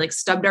grace as we like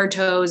stubbed our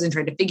toes and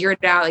tried to figure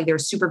it out. Like they were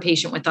super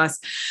patient with us.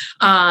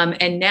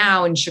 And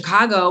now in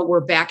Chicago,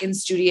 we're back in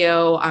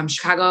studio.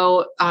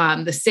 Chicago,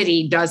 the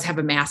city does have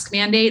a mask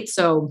mandate.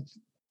 So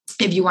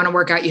if you want to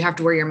work out, you have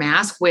to wear your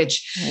mask,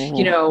 which,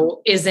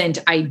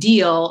 isn't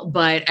ideal,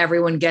 but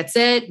everyone gets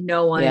it.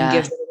 No one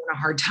gives anyone a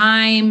hard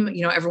time.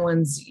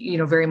 Everyone's,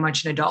 very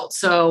much an adult.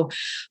 So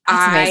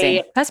that's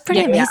amazing. That's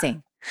pretty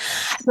amazing.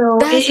 So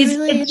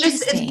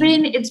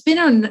it's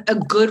been a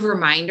good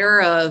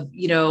reminder of,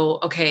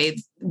 okay,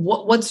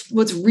 what's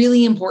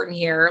really important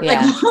here. Like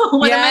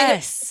what am I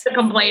to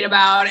complain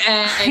about?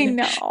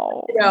 And I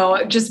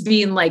know, just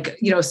being like,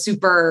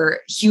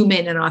 super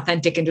human and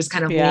authentic and just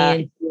kind of lean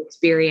into the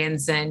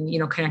experience and,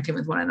 connecting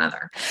with one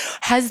another.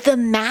 Has the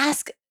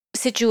mask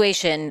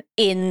situation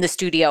in the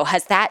studio,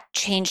 has that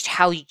changed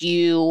how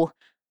you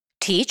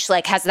teach?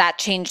 Like, has that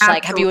changed?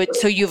 Absolutely. Like,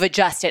 so you've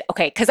adjusted?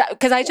 Okay. Cause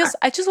I just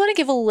want to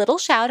give a little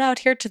shout out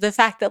here to the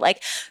fact that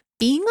like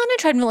being on a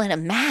treadmill in a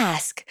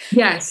mask.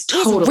 Yes,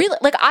 totally. Really,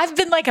 like I've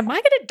been like, am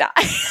I going to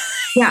die?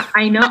 Yeah,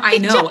 I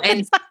know.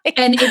 And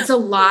it's a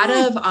lot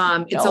of,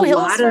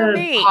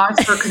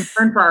 cause for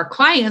concern for our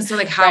clients. They're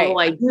like, how will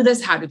I do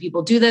this? How do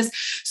people do this?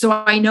 So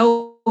I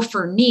know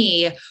for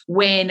me,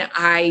 when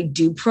I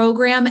do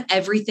program,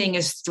 everything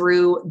is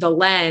through the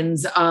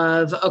lens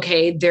of,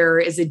 okay, there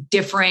is a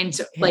different,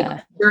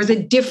 there's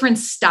a different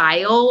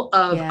style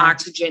of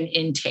oxygen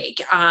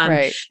intake.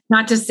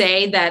 Not to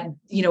say that,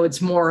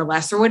 it's more or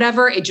less or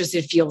whatever. It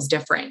feels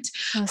different.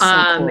 So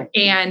cool.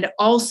 And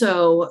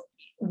also,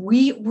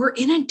 we're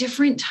in a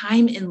different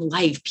time in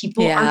life.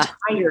 People are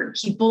tired.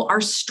 People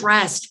are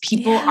stressed.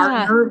 People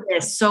are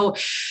nervous. So,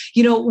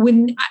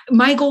 when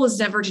my goal is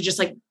never to just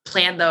like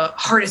plan the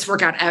hardest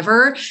workout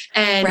ever.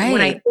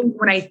 And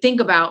when I think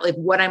about like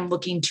what I'm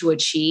looking to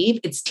achieve,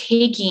 it's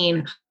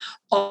taking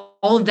all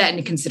of that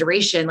into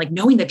consideration, like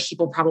knowing that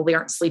people probably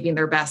aren't sleeping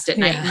their best at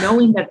night,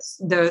 knowing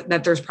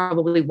that there's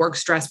probably work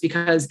stress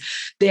because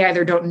they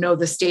either don't know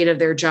the state of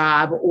their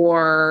job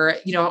or,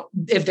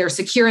 if they're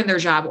secure in their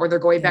job or they're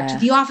going back to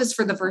the office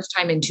for the first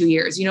time in 2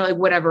 years, like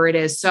whatever it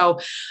is. So,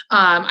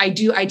 I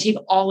take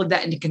all of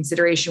that into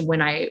consideration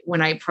when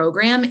I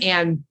program,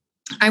 and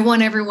I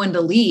want everyone to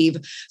leave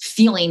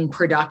feeling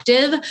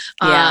productive.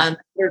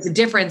 There's a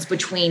difference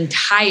between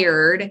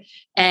tired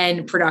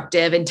and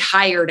productive and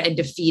tired and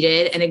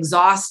defeated and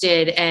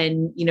exhausted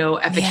and,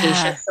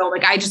 efficacious. So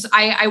like,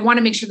 I want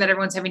to make sure that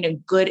everyone's having a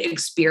good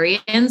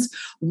experience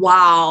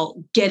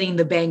while getting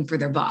the bang for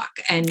their buck.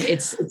 And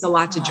it's a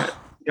lot to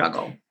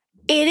juggle.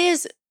 It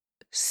is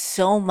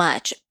so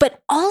much,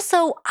 but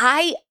also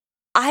I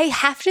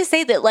have to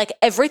say that like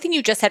everything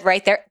you just said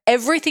right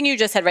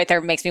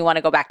there makes me want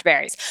to go back to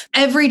Barry's.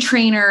 Every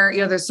trainer,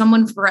 there's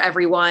someone for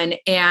everyone.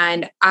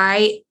 And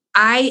I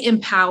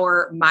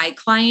empower my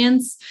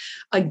clients,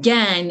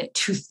 again,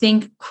 to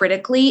think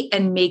critically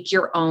and make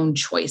your own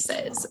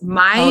choices.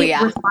 My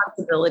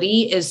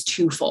responsibility is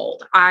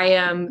twofold. I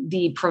am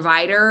the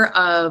provider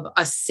of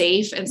a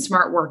safe and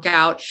smart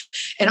workout.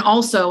 And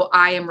also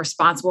I am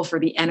responsible for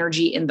the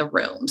energy in the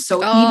room. So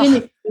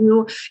even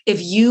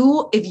if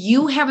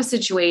you have a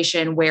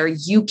situation where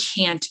you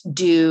can't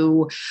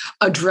do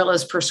a drill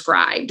as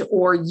prescribed,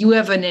 or you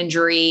have an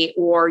injury,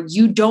 or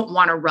you don't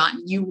want to run,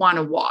 you want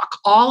to walk,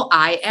 all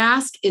I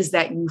ask is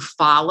that you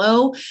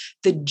follow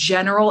the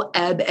general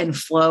ebb and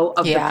flow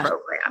of the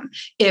program.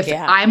 If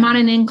I'm on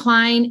an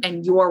incline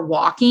and you're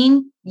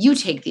walking, you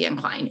take the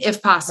incline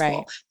if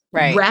possible.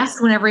 Right.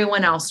 Rest when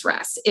everyone else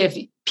rests. If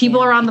people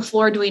are on the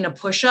floor doing a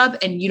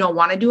push-up and you don't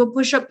want to do a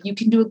push-up, you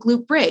can do a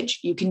glute bridge.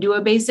 You can do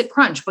a basic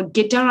crunch, but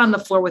get down on the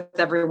floor with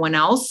everyone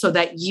else so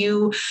that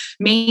you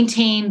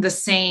maintain the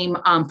same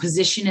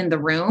position in the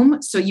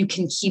room so you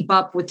can keep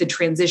up with the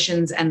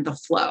transitions and the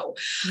flow.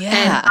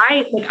 And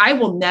I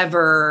will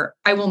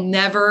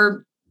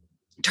never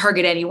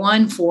target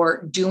anyone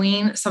for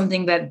doing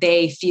something that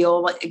they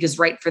feel like is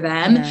right for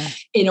them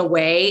in a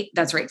way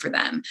that's right for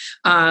them.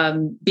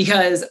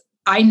 Because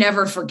I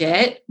never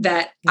forget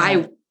that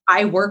I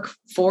work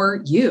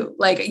for you.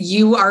 Like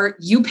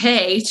you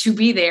pay to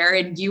be there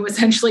and you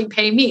essentially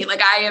pay me.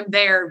 Like I am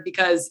there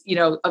because,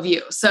 of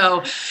you.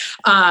 So,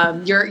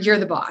 you're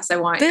the boss. This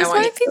might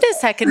be the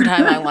second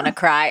time I want to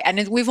cry.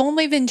 And we've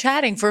only been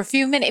chatting for a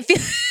few minutes.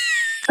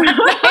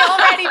 I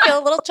already feel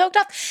a little choked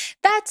up.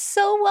 That's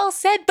so well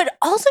said. But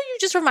also you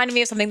just reminded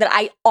me of something that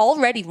I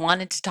already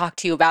wanted to talk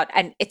to you about.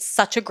 And it's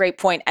such a great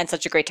point and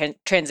such a great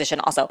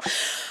transition also,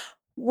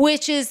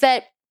 which is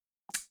that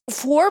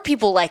for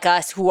people like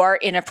us who are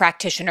in a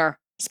practitioner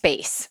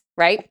space,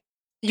 right?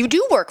 You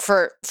do work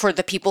for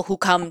the people who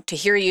come to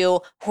hear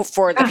you,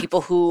 for the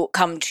people who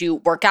come to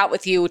work out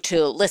with you,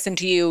 to listen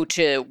to you,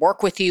 to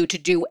work with you, to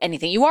do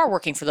anything. You are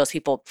working for those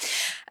people.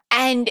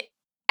 And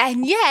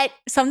And yet,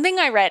 something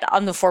I read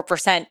on the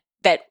 4%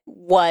 that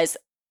was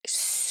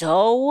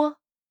so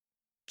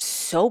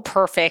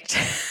perfect.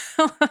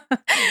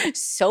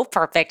 So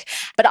perfect.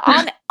 But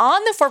on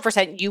the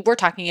 4%, you were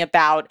talking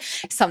about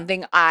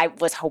something I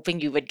was hoping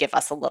you would give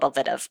us a little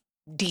bit of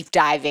deep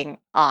diving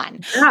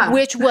on, Yeah.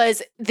 which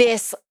was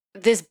this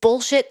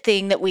bullshit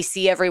thing that we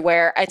see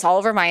everywhere. It's all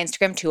over my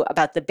Instagram too,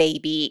 about the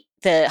baby,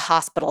 the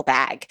hospital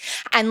bag.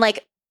 And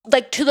like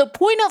to the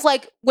point of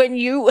like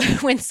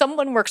when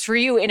someone works for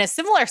you in a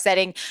similar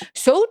setting,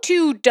 so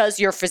too does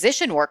your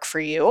physician work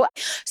for you.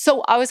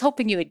 So I was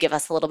hoping you would give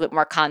us a little bit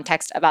more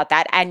context about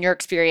that and your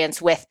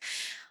experience with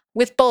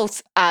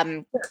both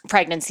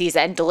pregnancies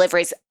and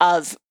deliveries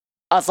of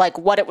like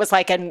what it was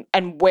like and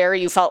where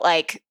you felt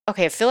like,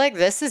 okay, I feel like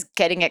this is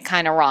getting it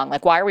kind of wrong.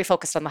 Like, why are we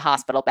focused on the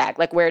hospital bag?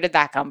 Like, where did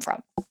that come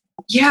from?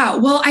 Yeah.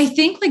 Well, I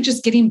think like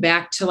just getting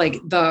back to like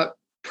the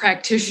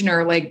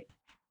practitioner, like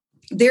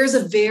there's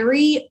a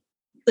very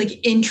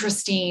like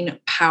interesting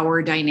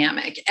power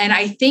dynamic. And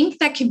I think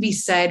that can be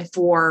said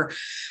for,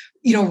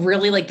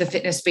 really like the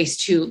fitness space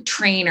too,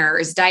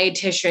 trainers,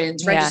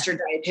 dietitians, registered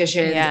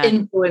dietitians,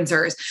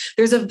 influencers.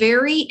 There's a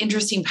very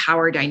interesting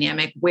power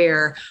dynamic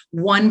where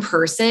one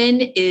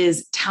person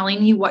is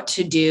telling you what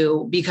to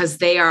do because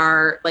they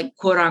are like,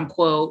 quote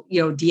unquote,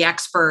 the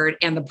expert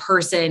and the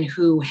person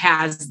who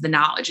has the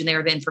knowledge and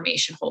they're the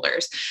information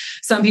holders.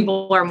 Some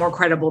people are more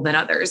credible than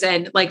others.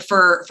 And like,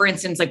 for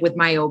instance, like with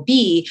my OB,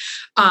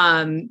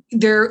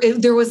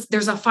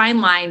 there's a fine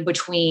line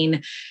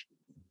between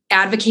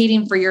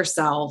advocating for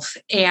yourself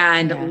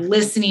and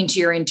listening to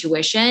your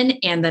intuition.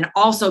 And then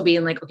also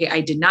being like, okay,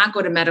 I did not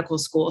go to medical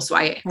school. So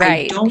I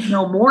don't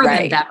know more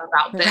than them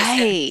about this.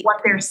 And what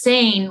they're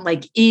saying,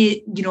 like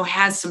it,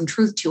 has some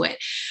truth to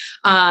it.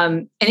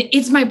 And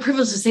it's my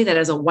privilege to say that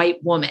as a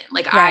white woman,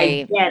 like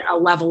I get a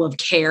level of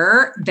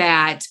care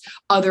that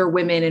other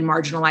women in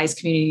marginalized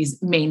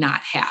communities may not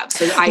have.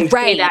 So I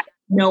say that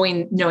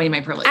knowing my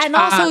privilege. And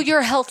also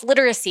your health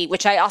literacy,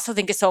 which I also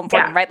think is so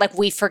important, right? Like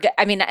we forget,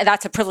 I mean,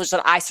 that's a privilege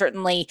that I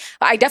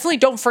definitely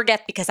don't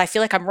forget because I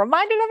feel like I'm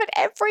reminded of it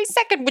every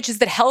second, which is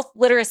that health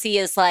literacy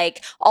is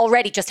like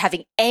already just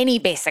having any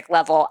basic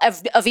level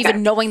of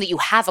even knowing that you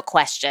have a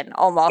question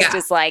almost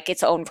is like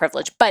its own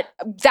privilege. But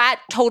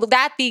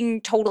that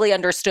being totally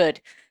understood.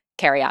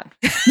 Carry on.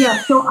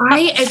 Here's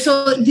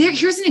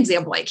an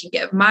example I can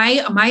give.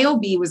 My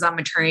OB was on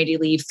maternity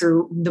leave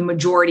through the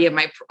majority of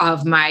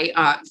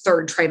my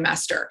third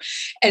trimester.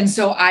 And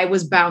so I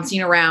was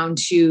bouncing around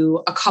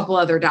to a couple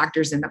other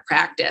doctors in the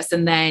practice.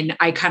 And then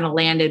I kind of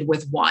landed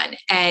with one.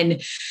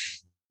 And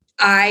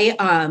I,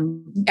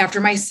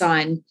 after my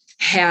son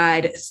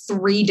had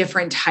 3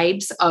 different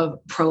types of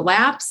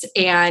prolapse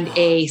and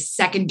a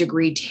second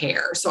degree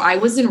tear. So I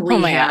was in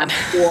rehab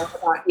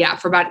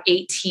for about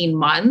 18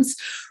 months,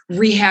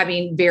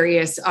 rehabbing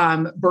various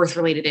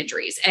birth-related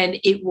injuries. And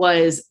it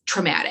was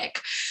traumatic.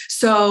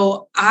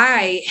 So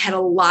I had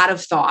a lot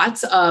of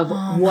thoughts of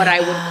what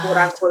I would quote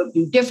unquote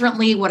do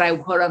differently, what I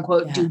would quote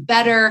unquote do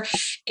better.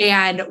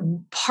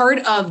 And part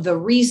of the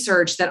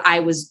research that I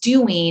was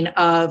doing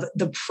of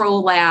the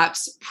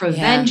prolapse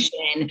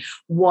prevention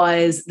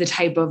was the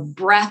type of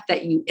breath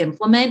that you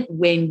implement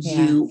when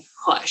you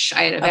push.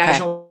 I had a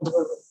vaginal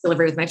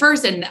delivery with my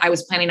first, and I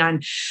was planning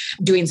on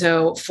doing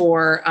so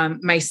for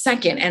my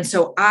second. And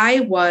so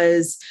I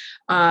was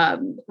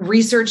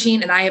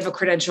researching, and I have a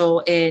credential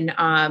in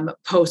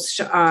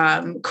post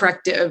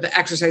corrective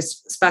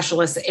exercise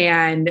specialist.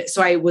 And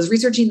so I was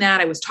researching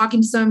that. I was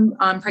talking to some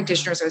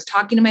practitioners. I was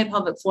talking to my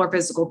pelvic floor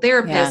physical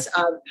therapist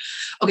of,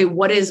 okay,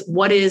 what is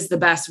the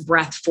best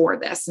breath for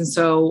this? And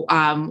so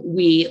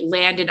we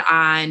landed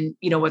on,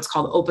 what's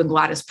called open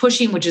glottis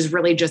pushing, which is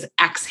really just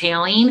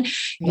exhaling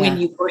when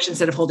you push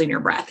instead of holding your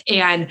breath.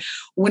 And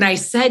when I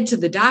said to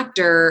the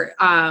doctor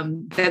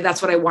that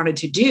that's what I wanted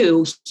to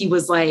do, he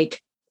was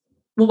like,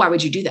 well, why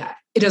would you do that?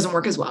 It doesn't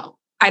work as well.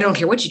 I don't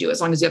care what you do as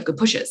long as you have good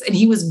pushes. And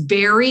he was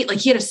very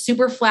he had a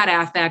super flat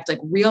affect, like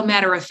real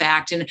matter of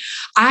fact. And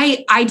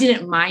I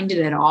didn't mind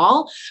it at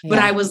all, but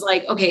I was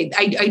like, okay,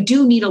 I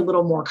do need a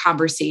little more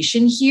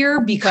conversation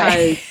here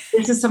because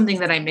this is something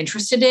that I'm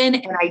interested in.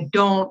 And I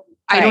don't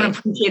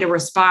appreciate a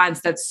response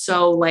that's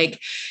so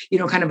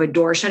kind of a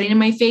door shutting in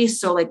my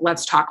face. So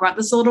let's talk about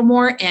this a little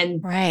more.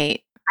 And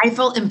I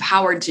felt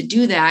empowered to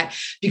do that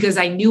because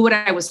I knew what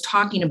I was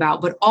talking about,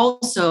 but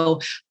also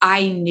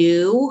I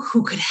knew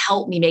who could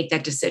help me make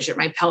that decision.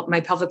 My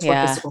pelvic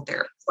floor physical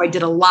therapist. So I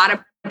did a lot of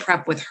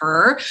prep with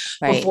her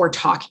before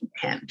talking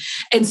to him.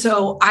 And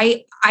so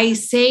I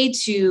say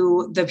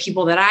to the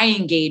people that I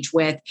engage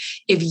with,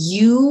 if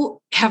you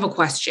have a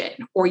question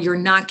or you're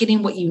not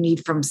getting what you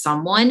need from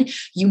someone,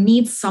 you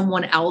need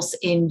someone else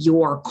in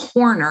your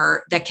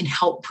corner that can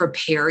help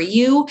prepare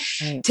you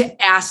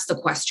to ask the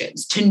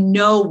questions, to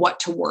know what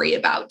to worry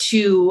about,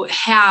 to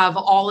have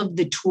all of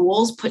the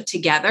tools put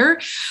together.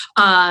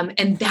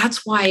 And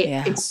that's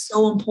why it's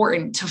so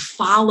important to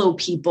follow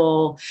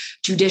people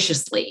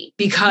judiciously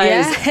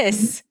because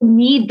you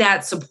need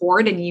that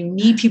support and you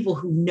need people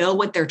who know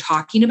what they're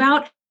talking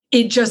about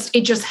it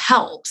just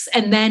helps.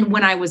 And then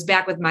when I was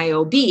back with my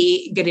OB,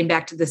 getting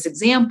back to this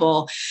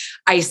example,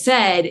 I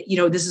said,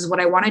 this is what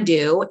I want to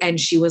do. And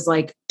she was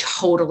like,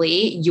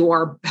 totally,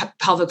 your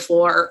pelvic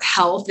floor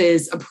health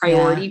is a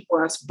priority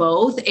for us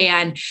both.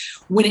 And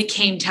when it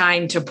came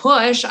time to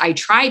push, I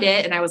tried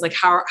it and I was like,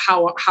 how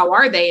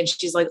are they? And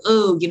she's like,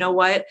 oh, you know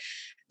what?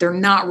 They're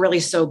not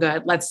really so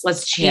good.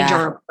 Let's change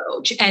our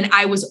approach. And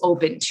I was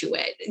open to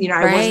it.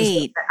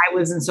 I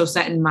wasn't so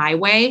set in my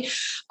way.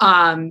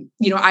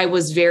 I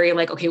was very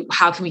like, okay,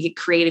 how can we get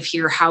creative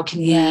here? How can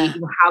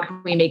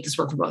we make this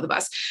work for both of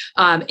us?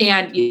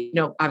 And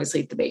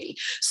obviously the baby.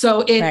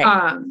 So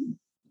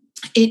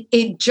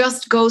it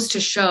just goes to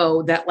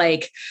show that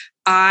like,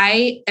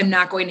 I am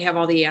not going to have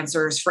all the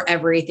answers for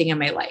everything in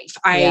my life.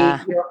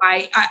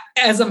 I,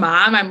 as a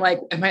mom, I'm like,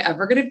 am I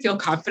ever going to feel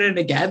confident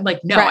again?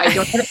 Like, no, I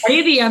don't have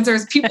any of the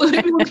answers. People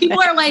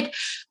are like,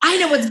 I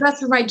know what's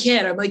best for my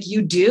kid. I'm like,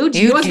 you do?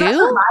 Do you know what's best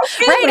for my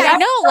kid? Right. Like, I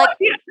know. Like,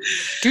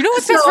 do you know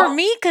what's best for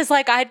me? Cause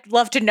like, I'd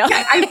love to know.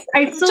 Yeah,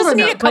 I still just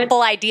need a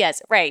couple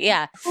ideas. Right.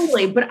 Yeah.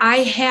 Totally. But I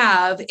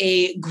have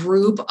a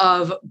group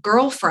of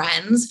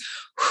girlfriends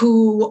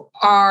who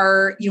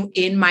are,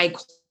 in my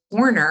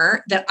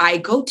corner that I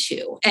go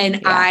to.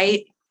 And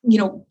I,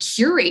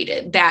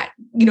 curated that,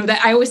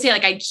 that I always say,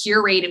 like, we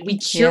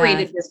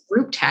curated this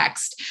group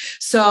text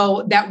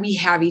so that we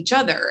have each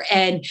other.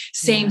 And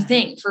same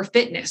thing for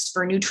fitness,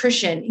 for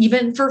nutrition,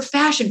 even for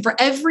fashion, for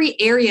every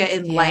area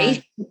in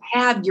life, you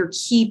have your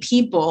key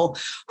people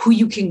who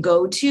you can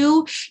go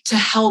to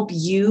help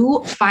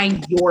you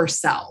find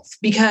yourself.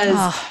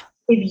 Because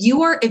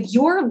if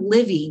you're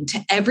living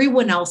to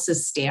everyone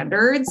else's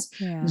standards,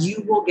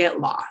 you will get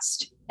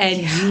lost.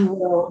 And you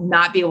will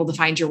not be able to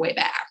find your way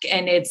back.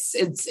 And it's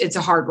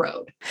a hard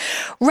road.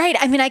 Right.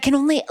 I mean, I can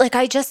only, like,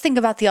 I just think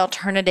about the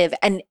alternative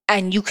and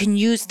you can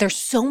use, there's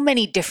so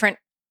many different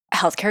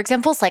healthcare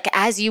examples. Like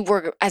as you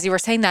were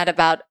saying that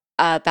about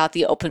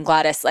the open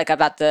glottis, like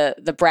about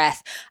the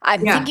breath,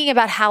 I'm thinking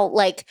about how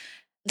like,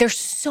 there's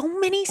so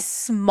many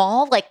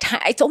small, like,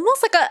 it's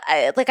almost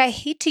like I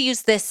hate to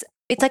use this.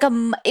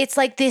 It's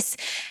like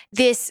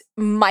this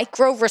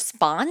micro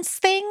response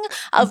thing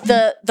of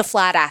the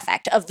flat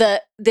affect of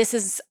this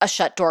is a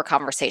shut door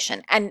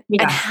conversation and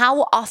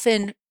how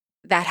often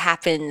that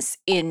happens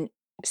in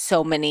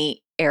so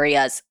many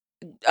areas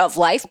of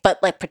life,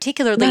 but like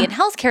particularly in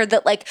healthcare,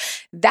 that like,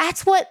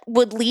 that's what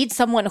would lead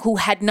someone who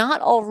had not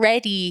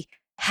already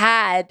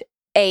had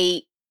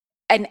an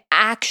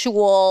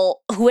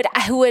actual, who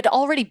had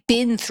already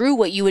been through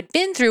what you had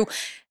been through.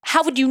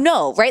 How would you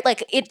know, right?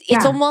 Like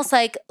it's almost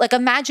like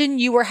imagine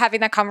you were having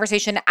that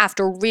conversation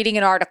after reading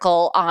an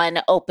article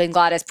on open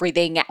glottis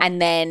breathing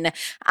and then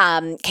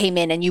came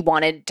in and you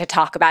wanted to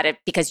talk about it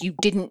because you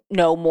didn't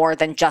know more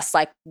than just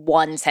like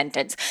one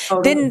sentence.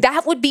 Then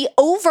that would be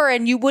over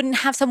and you wouldn't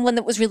have someone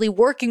that was really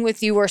working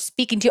with you or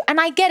speaking to you.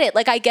 And I get it.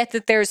 Like I get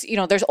that there's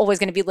always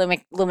going to be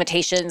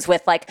limitations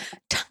with like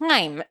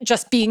time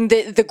just being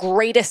the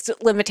greatest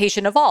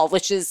limitation of all,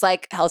 which is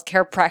like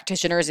healthcare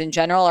practitioners in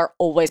general are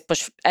always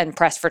push and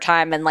press for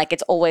time. And like,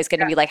 it's always going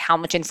to be like, how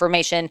much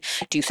information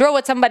do you throw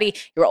at somebody?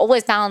 You're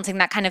always balancing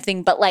that kind of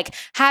thing. But like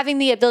having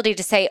the ability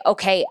to say,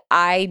 okay,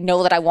 I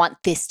know that I want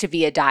this to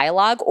be a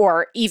dialogue,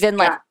 or even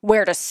like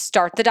where to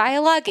start the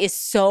dialogue is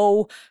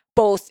so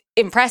both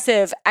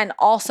impressive and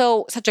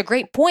also such a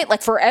great point,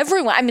 like for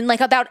everyone. I mean, like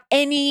about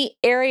any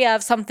area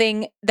of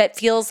something that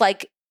feels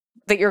like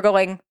that you're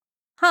going,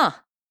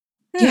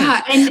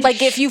 Yeah. And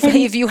like if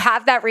you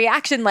have that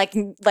reaction,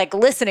 like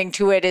listening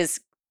to it is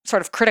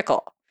sort of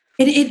critical.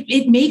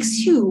 It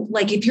makes you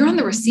like, if you're on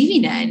the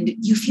receiving end,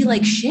 you feel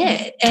like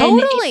shit. And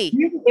totally.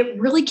 It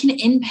really can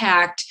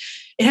impact.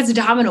 It has a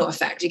domino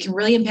effect. It can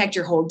really impact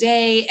your whole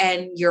day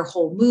and your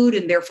whole mood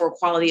and therefore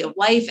quality of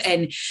life.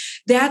 And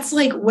that's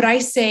like what I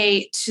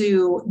say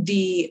to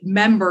the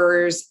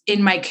members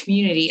in my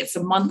community. It's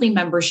a monthly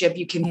membership.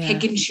 You can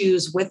pick and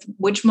choose with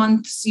which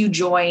months you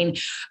join.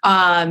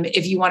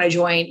 If you want to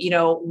join,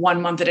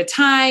 1 month at a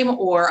time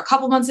or a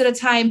couple months at a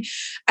time.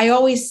 I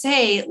always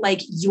say like,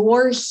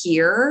 you're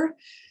here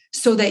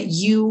so that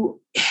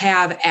you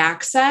have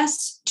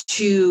access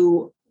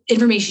to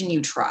information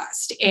you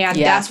trust. And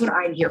that's what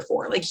I'm here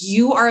for. Like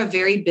you are a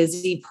very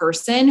busy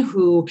person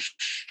who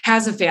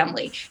has a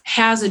family,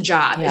 has a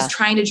job, is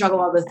trying to juggle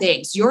all the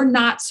things. You're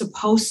not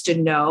supposed to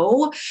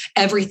know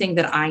everything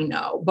that I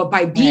know, but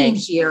by being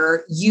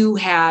here, you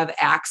have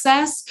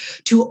access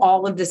to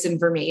all of this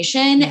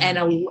information and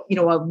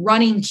a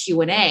running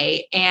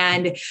Q&A.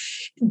 And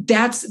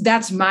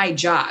that's my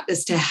job,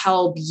 is to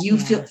help you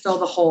fill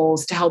the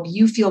holes, to help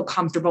you feel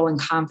comfortable and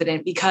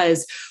confident,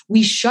 because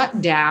we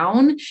shut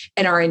down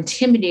and are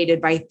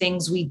intimidated by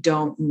things we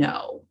don't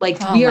know. Like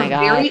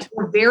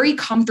we're very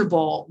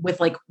comfortable with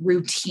like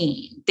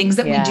routine, things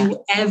that we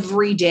do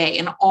every day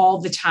and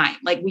all the time.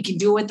 Like we can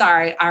do it with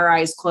our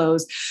eyes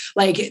closed.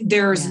 Like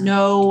there's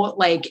no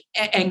like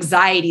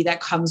anxiety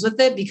that comes with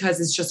it because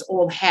it's just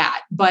old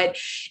hat. But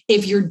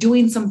if you're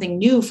doing something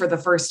new for the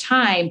first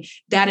time,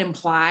 that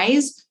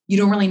implies you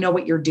don't really know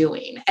what you're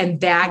doing.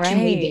 And that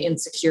can lead to Right.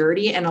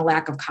 insecurity and a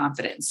lack of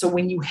confidence. So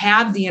when you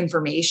have the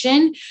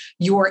information,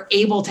 you're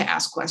able to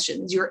ask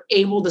questions, you're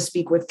able to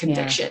speak with Yeah.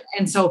 conviction.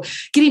 And so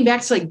getting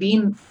back to like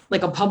being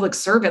like a public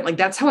servant, like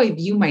that's how I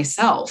view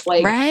myself.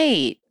 Like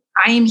Right.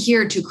 I am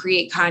here to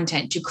create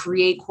content, to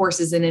create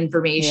courses and Yeah.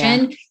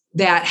 information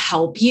that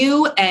help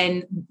you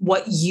and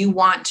what you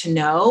want to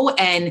know.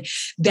 And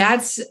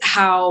that's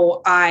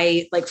how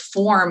I like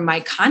form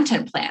my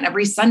content plan.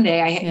 Every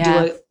Sunday I Yeah.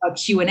 do a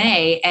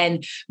Q&A,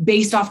 and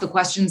based off the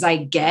questions I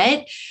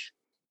get,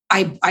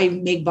 I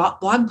make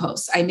blog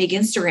posts, I make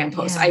Instagram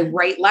posts, I Yeah.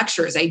 write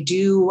lectures, I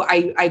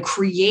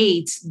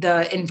create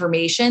the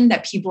information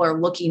that people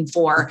are looking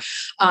for,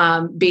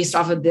 based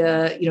off of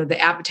the, the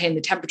appetite and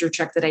the temperature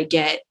check that I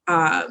get,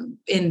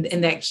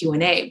 in that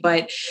Q&A.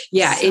 But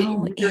yeah,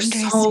 So there's so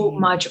interesting.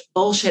 much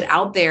bullshit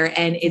out there,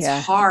 and it's Yeah.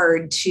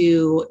 hard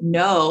to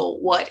know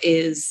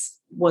what's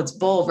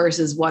bull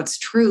versus what's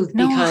truth,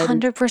 No, because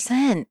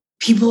 100%.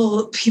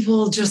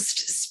 people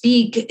just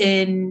speak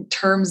in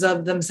terms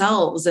of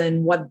themselves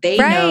and what they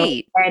know,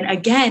 Right. and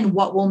again,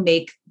 what will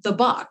make the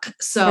buck.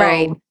 Right.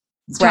 So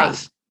it's Right.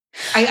 tough.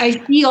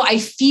 I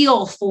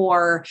feel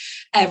for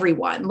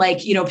everyone. Like,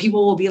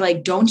 people will be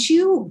like, don't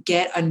you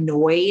get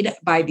annoyed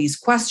by these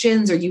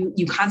questions, or you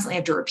constantly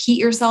have to repeat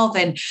yourself?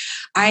 And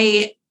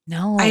I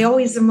No.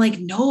 always am like,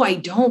 no, I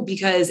don't,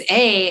 because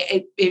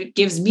it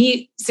gives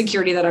me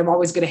security that I'm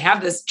always going to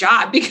have this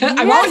job, because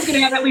I'm always going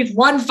to have at least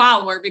one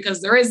follower,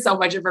 because there is so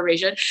much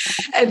information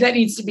that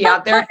needs to be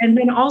out there. And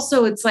then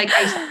also it's like,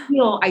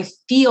 I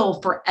feel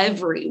for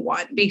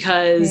everyone,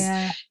 because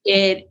Yeah.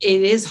 it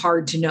is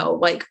hard to know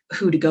like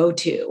who to go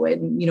to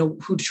and,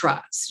 who to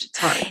trust. It's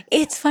hard.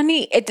 It's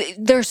funny.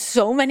 There's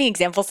so many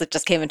examples that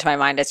just came into my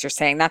mind as you're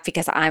saying that,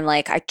 because I'm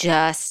like,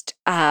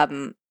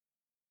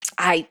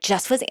 I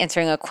just was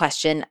answering a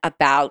question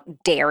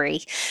about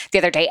dairy the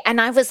other day, and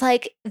I was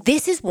like,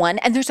 this is one,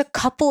 and there's a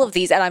couple of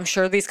these, and I'm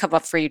sure these come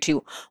up for you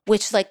too,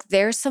 which like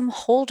there's some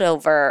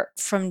holdover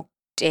from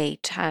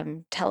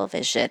daytime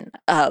television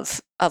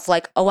of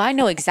like, oh, I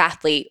know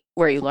exactly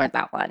where you learned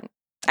that one.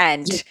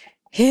 And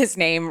his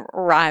name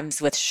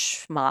rhymes with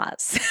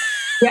schmaz.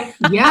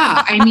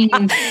 Yeah. I mean,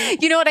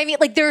 You know what I mean?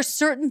 Like there are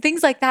certain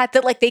things like that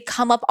like they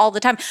come up all the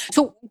time.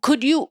 So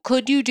could you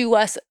do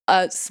us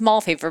a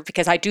small favor?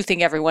 Because I do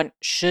think everyone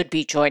should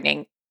be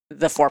joining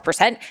the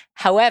 4%.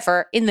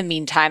 However, in the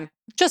meantime,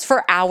 just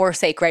for our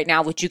sake right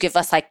now, would you give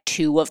us like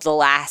two of the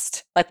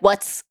last, like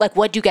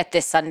what'd you get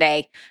this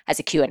Sunday as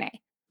a Q&A?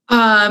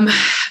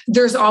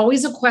 There's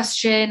always a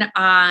question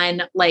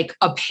on like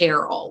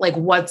apparel, like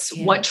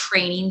what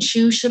training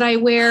shoe should I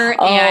wear?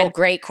 Oh, and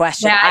great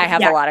question. I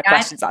have a lot of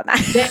questions on that.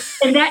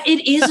 That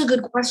it is a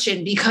good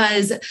question,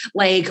 because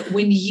like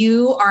when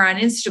you are on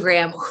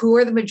Instagram, who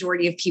are the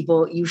majority of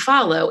people you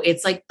follow?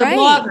 It's like the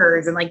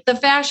bloggers and like the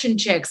fashion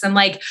chicks, and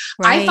like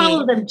I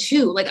follow them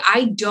too. Like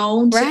I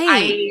don't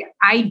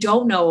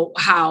know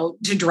how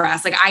to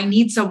dress. Like I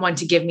need someone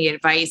to give me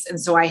advice, and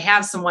so I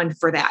have someone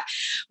for that.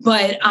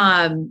 But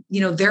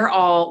they're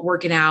all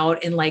working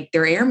out in like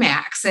their Air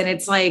Max, and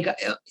it's like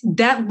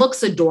that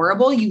looks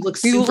adorable. You look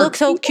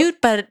so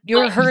cute, but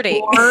you're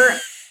hurting. Your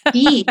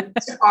feet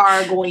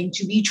are going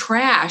to be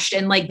trashed,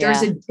 and like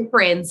there's a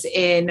difference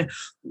in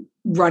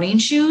running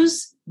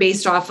shoes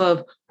based off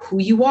of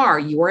who you are,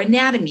 your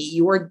anatomy,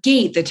 your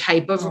gait, the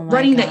type of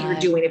running that you're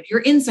doing, if you're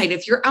inside,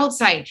 if you're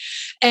outside.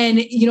 And,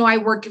 I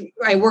work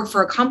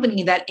for a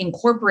company that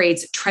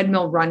incorporates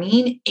treadmill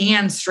running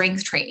and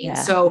strength training. Yeah.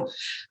 So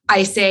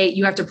I say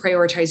you have to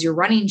prioritize your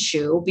running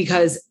shoe,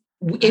 because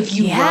if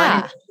you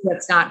run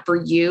that's not for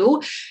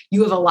you,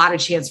 you have a lot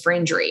of chance for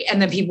injury.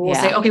 And then people will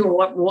say, okay,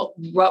 well,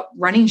 what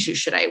running shoe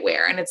should I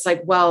wear? And it's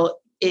like, well,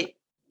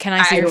 can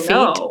I see your feet?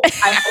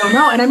 I don't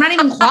know. And I'm not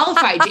even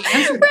qualified to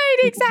answer. Right,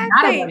 exactly.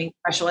 I'm not a running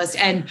specialist.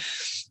 And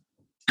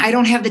I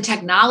don't have the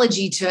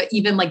technology to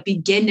even like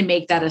begin to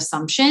make that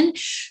assumption.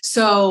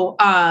 So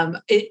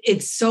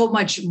it's so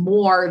much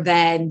more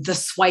than the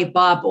swipe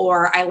up,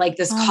 or I like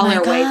this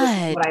colorway,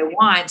 this is what I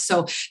want.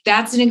 So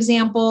that's an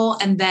example.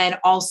 And then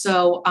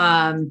also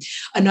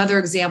another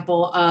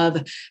example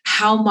of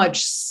how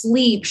much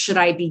sleep should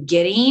I be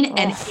getting?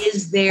 And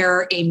is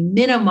there a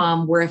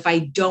minimum where if I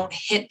don't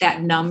hit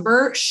that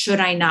number, should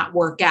I not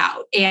work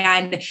out?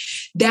 And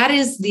that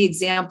is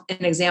an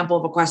example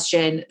of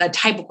a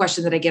type of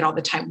question that I get all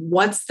the time.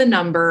 What's the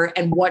number,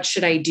 and what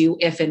should I do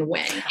if and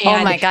when? And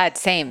oh my God.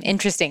 Same.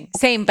 Interesting.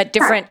 Same, but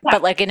different,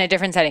 but like in a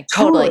different setting.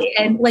 Totally.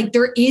 And like,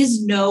 there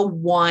is no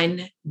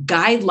one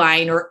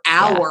guideline or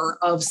hour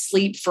of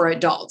sleep for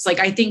adults. Like,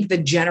 I think the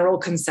general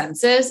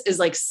consensus is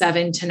like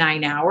 7 to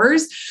 9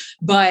 hours,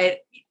 but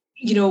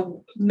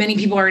many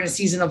people are in a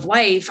season of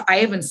life. I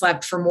haven't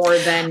slept for more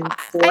than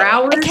 4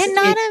 hours. I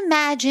cannot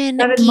imagine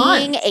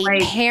being a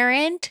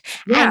parent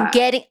and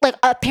getting like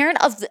a parent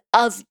of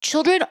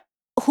children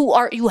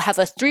you have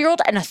a 3-year-old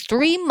and a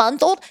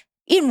 3-month-old.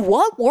 in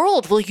what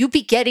world will you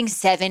be getting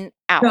 7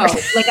 hours? No,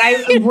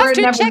 like You we're have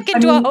to never, check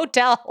into a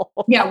hotel.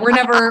 yeah, we're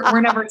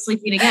never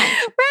sleeping again.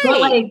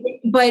 Right.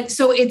 But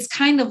so it's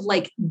kind of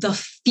like the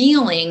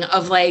feeling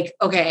of like,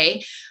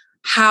 okay,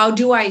 how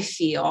do I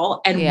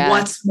feel and Yeah.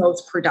 what's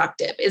most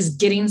productive? Is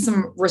getting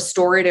some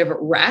restorative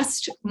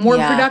rest more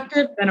Yeah.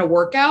 productive than a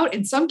workout?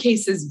 In some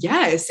cases,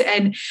 yes.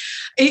 And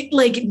it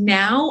like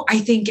now I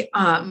think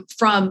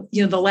from,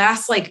 you know, the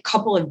last like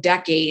couple of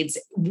decades,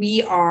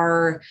 we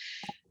are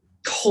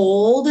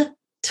told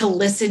to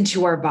listen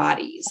to our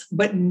bodies,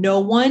 but no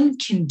one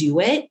can do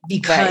it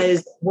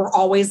because we're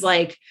always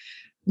like,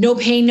 no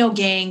pain, no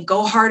gain,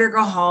 go hard or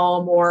go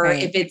home. Or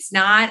if it's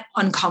not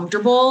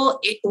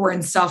uncomfortable or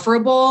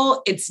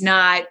insufferable, it's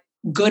not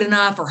good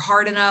enough or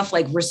hard enough,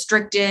 like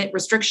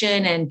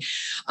restriction and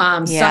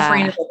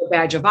suffering is like a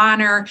badge of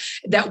honor,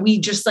 that we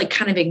just like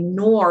kind of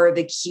ignore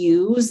the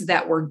cues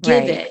that we're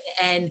given.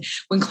 And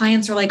when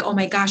clients are like, oh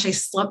my gosh, I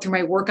slept through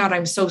my workout,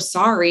 I'm so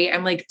sorry.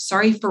 I'm like,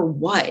 sorry for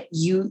what?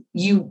 You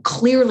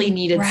clearly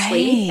needed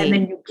sleep, and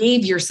then you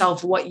gave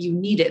yourself what you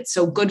needed.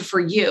 So good for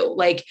you.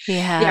 Like,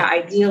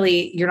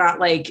 ideally you're not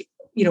like,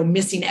 you know,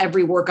 missing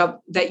every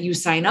workup that you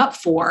sign up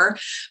for,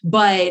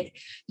 but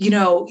you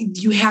know,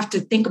 you have to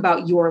think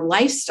about your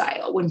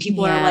lifestyle. When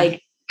people are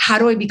like, how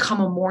do I become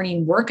a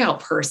morning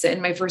workout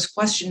person? My first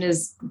question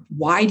is,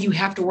 why do you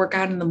have to work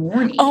out in the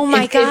morning? Oh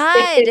my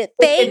God.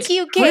 Thank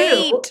you,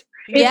 Kate.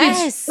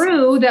 If it's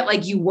true that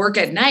like you work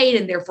at night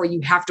and therefore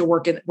you have to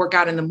work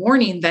out in the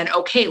morning, then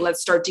okay,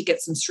 let's start to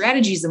get some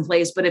strategies in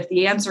place. But if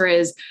the answer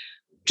is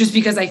just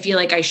because I feel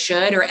like I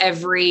should, or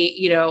every,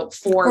 you know,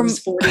 Forbes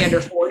 40 under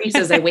 40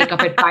 says I wake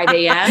up at 5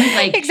 a.m.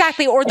 Like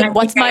exactly. Or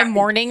what's my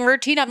morning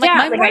routine? I'm like,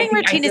 my morning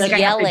routine is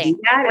yelling.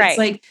 It's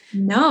like,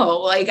 no,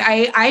 like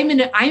I'm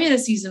in a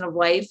season of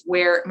life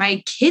where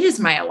my kid is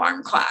my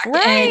alarm clock.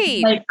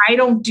 And like, I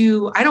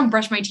don't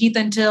brush my teeth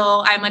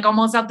until I'm like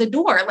almost out the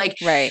door. Like,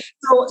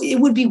 so it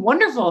would be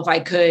wonderful if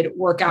I could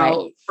work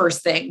out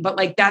first thing, but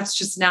like, that's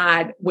just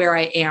not where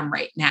I am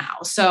right now.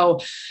 So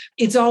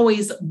it's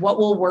always what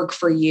will work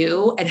for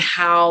you. And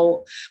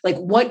how, like,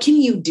 what can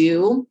you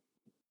do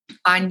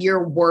on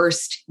your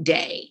worst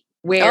day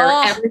where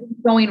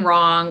everything's going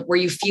wrong, where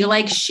you feel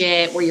like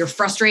shit, where you're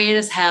frustrated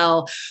as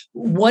hell?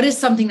 What is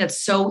something that's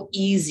so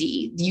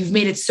easy? You've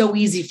made it so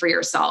easy for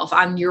yourself.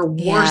 On your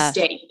worst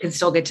day, you can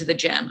still get to the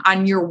gym.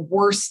 On your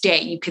worst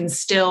day, you can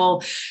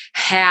still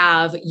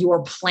have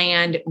your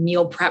planned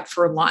meal prep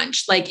for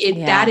lunch. Like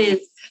that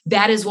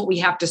is what we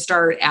have to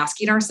start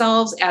asking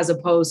ourselves, as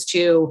opposed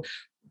to,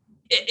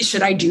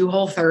 should I do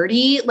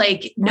Whole30?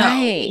 Like, no,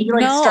 you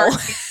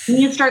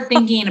need to start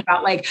thinking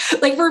about like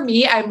for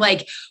me, I'm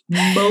like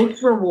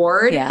most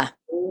reward,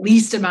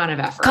 least amount of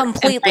effort.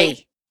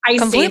 Completely. I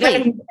say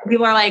that and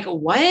people are like,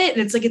 what? And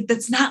it's like,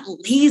 that's not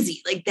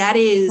lazy. Like that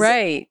is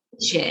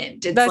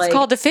efficient. That's like,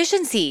 called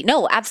efficiency.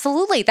 No,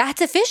 absolutely.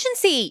 That's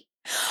efficiency.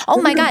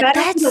 Oh my God.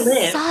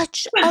 That's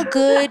such a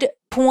good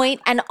point.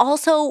 And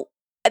also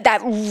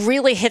that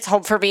really hits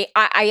home for me.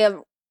 I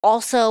am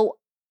also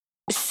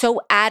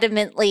so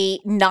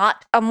adamantly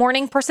not a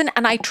morning person.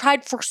 And I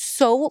tried for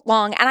so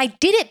long, and I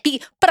did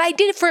it, but I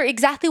did it for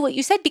exactly what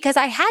you said, because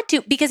I had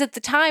to, because at the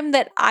time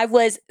that I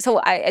was,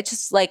 so I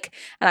just like,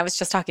 and I was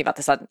just talking about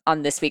this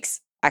on this week's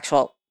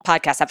actual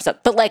podcast episode,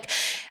 but like,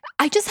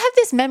 I just have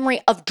this memory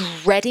of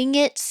dreading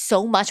it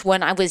so much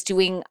when I was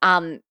doing,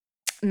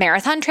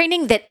 marathon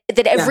training, that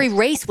every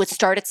race would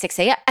start at 6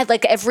 a.m.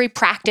 Like every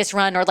practice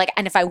run, or like,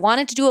 and if I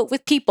wanted to do it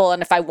with people,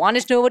 and if I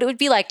wanted to know what it would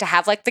be like to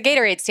have like the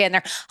Gatorade stand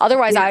there,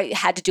 otherwise I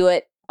had to do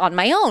it on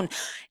my own.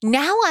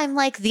 Now I'm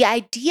like, the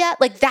idea,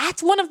 like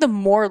that's one of the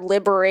more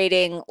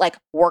liberating, like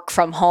work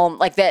from home,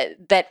 like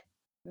that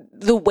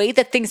the way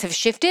that things have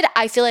shifted,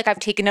 I feel like I've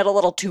taken it a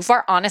little too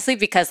far, honestly,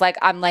 because like,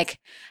 I'm like,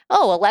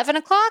 11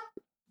 o'clock.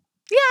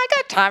 Yeah, I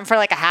got time for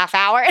like a half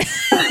hour.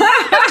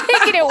 I'm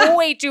taking it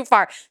way too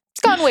far. It's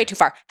gone way too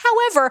far.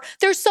 However,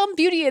 there's some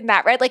beauty in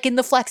that, right? Like in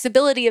the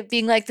flexibility of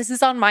being like, this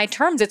is on my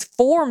terms. It's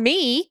for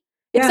me.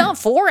 It's not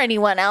for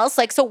anyone else.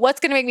 Like, so what's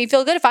going to make me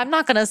feel good? If I'm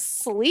not going to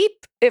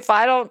sleep, if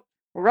I don't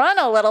run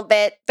a little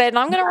bit, then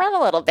I'm going to run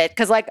a little bit,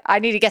 because like I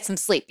need to get some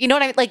sleep. You know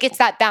what I mean? Like it's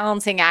that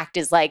balancing act,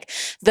 is like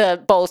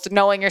the both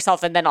knowing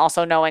yourself and then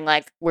also knowing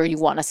like where you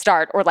want to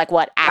start, or like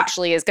what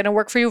actually is going to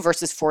work for you,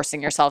 versus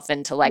forcing yourself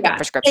into like a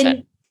prescription.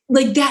 And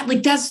like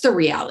that's the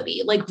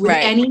reality. Like with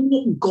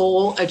any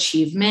goal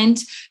achievement,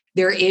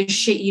 there is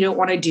shit you don't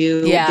want to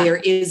do. There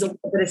is a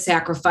little bit of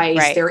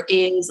sacrifice. There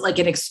is like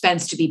an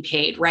expense to be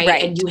paid. Right.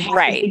 And you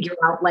have to figure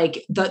out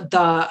like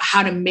the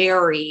how to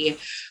marry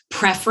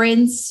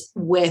preference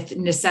with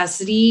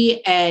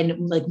necessity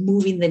and like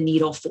moving the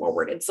needle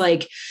forward. It's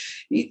like,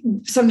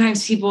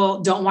 sometimes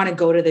people don't want to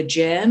go to the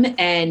gym,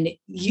 and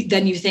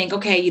then you think,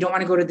 okay, you don't want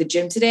to go to the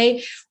gym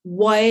today.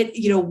 What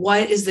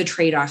is the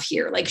trade-off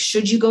here? Like,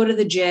 should you go to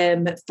the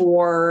gym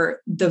for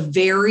the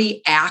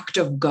very act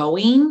of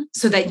going,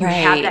 so that you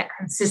have that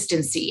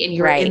consistency and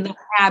you're in the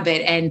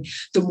habit, and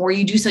the more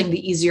you do something,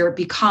 the easier it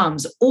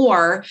becomes?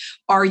 Or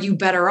are you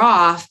better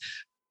off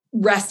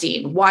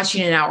resting,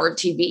 watching an hour of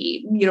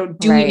TV,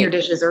 doing your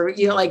dishes, or,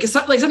 like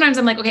sometimes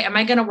I'm like, okay, am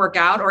I going to work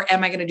out or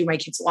am I going to do my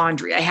kids'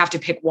 laundry? I have to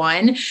pick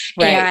one.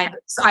 Right. And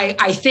so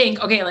I think,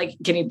 okay, like,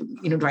 can he,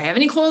 do I have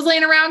any clothes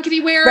laying around? Can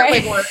he wear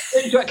Right.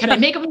 it? Like, can I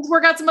make him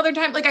work out some other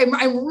time? Like,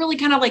 I'm really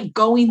kind of like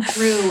going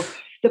through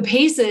the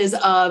paces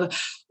of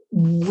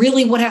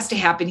really what has to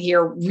happen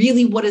here,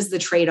 really what is the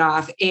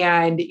trade-off,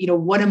 and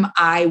what am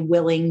I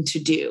willing to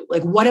do?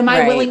 Like, what am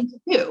I willing to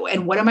do,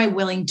 and what am I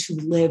willing to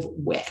live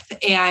with?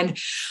 And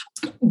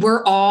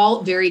we're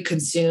all very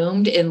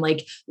consumed in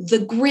like the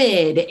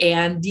grid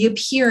and the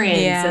appearance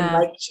and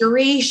like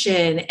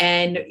curation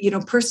and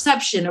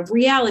perception of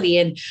reality.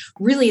 And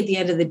really at the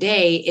end of the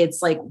day,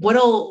 it's like,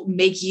 what'll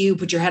make you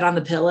put your head on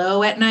the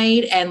pillow at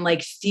night and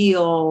like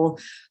feel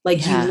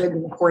like you live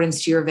in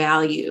accordance to your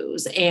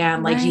values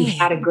and like you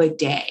had a good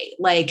day.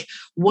 Like,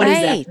 what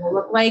does that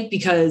look like?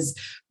 Because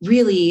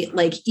really,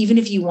 like, even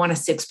if you want a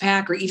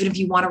 6-pack or even if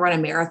you want to run a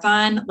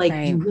marathon, like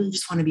you really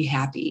just want to be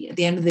happy at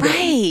the end of the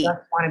day. You just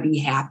want to be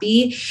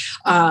happy.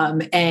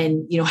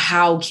 And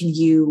how can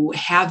you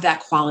have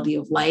that quality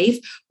of life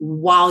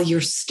while you're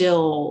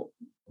still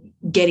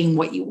getting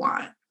what you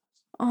want?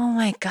 Oh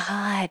my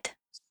God.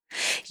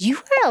 You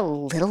are a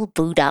little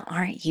Buddha,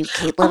 aren't you,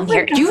 Caitlin?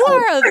 Here,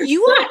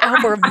 you are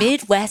our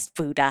Midwest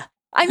Buddha.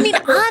 I mean,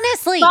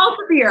 honestly, salt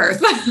of the earth.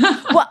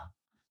 Well,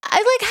 I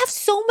like have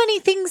so many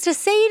things to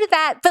say to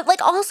that, but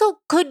like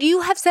also, could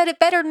you have said it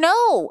better?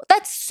 No,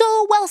 that's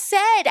so well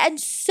said and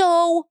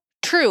so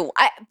true.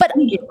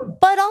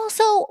 But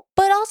also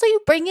you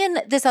bring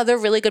in this other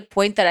really good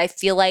point that I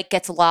feel like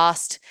gets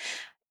lost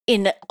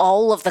in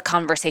all of the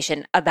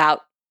conversation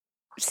about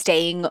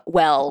staying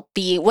well,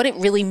 what it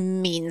really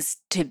means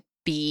to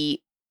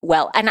be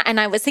well. And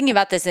I was thinking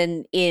about this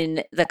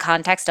in the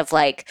context of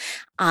like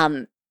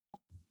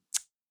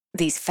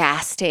these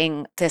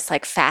fasting, this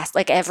like fast,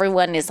 like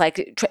everyone is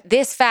like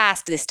this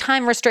fast, this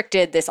time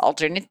restricted, this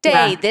alternate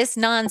day, this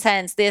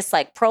nonsense, this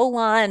like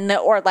Prolon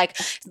or like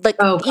eat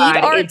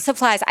art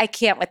supplies. I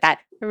can't with that.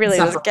 I really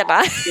just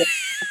cannot.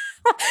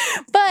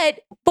 But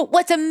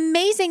what's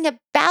amazing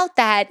about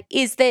that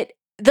is that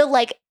the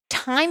like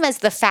time as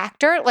the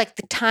factor, like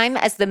the time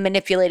as the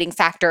manipulating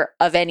factor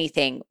of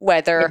anything,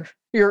 whether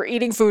you're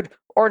eating food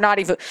or not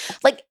eating food,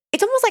 like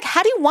it's almost like,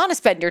 how do you want to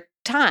spend your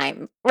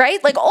time,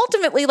 right? Like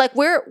ultimately, like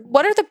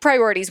what are the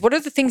priorities? What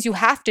are the things you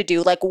have to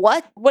do? Like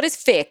what is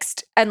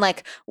fixed and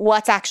like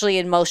what's actually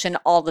in motion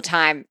all the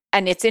time?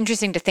 And it's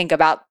interesting to think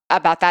about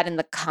that in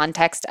the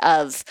context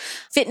of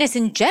fitness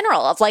in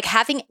general, of like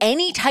having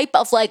any type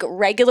of like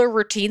regular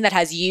routine that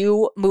has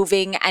you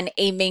moving and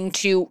aiming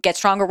to get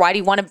stronger. Why do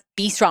you want to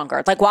be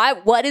stronger? Like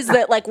what is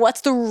that? Like,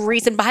 what's the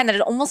reason behind that?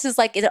 It almost is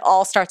like it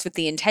all starts with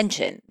the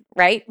intention,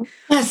 right?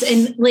 Yes.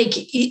 And like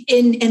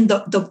in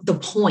the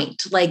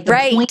point, like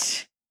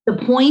the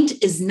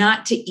point is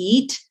not to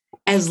eat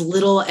as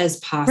little as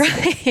possible.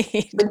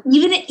 But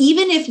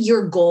even if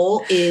your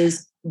goal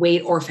is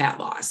weight or fat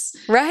loss,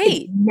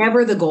 it's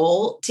never the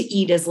goal to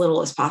eat as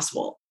little as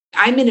possible.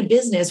 I'm in a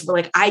business where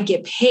like I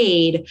get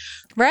paid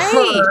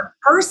per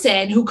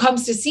person who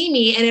comes to see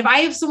me. And if I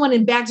have someone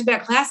in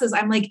back-to-back classes,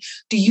 I'm like,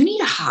 do you need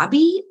a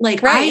hobby?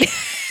 Like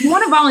you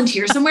want to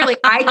volunteer somewhere?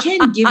 Like I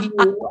can give you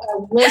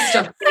a list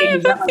of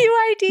things. I have a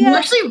few ideas. You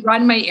actually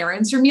run my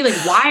errands for me.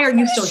 Like, why are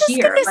you still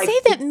here? I was just going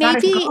to say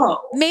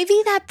that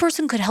maybe that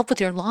person could help with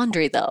your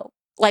laundry though.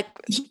 Like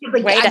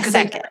wait a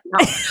second.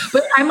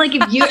 But I'm like,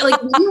 if you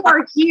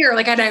are here,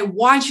 like, and I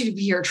want you to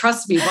be here,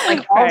 trust me. But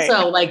like,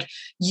 also like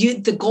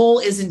the goal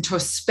isn't to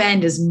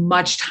spend as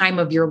much time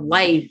of your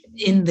life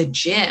in the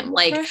gym.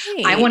 Like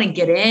I want to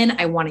get in,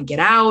 I want to get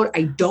out.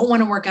 I don't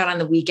want to work out on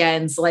the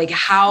weekends. Like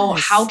how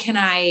can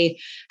I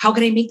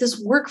make this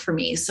work for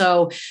me?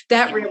 So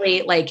that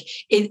really like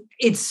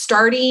it's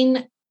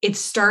starting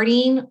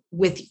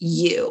with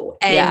you.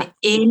 And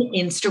in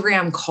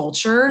Instagram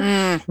culture,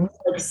 we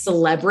like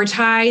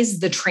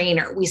celebritize the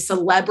trainer. We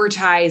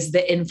celebritize the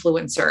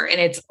influencer. And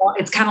it's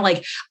kind of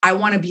like, I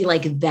want to be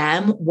like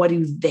them. What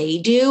do they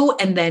do?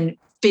 And then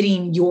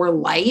fitting your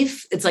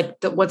life. It's like,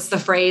 what's the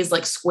phrase?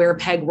 Like square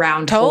peg,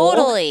 round hole.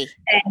 Totally.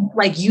 And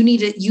like, you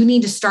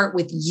need to start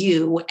with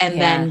you and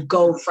then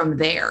go from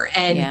there.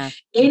 And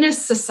in a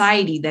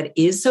society that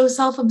is so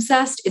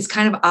self-obsessed, it's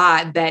kind of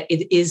odd that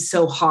it is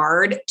so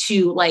hard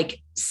to like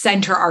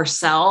center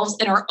ourselves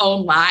in our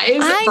own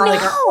lives for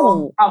like our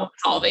own problem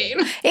solving.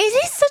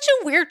 It is such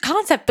a weird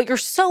concept, but you're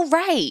so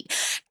right.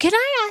 Can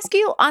I ask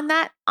you on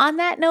that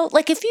note,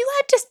 like if you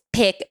had to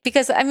pick,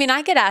 because I mean,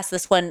 I get asked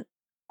this one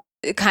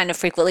kind of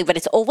frequently, but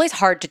it's always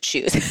hard to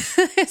choose.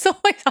 It's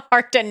always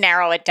hard to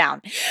narrow it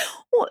down.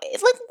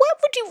 Like, what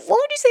would you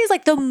say is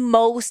like the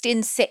most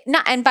insane?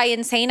 Not, and by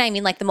insane, I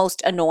mean like the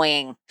most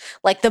annoying,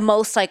 like the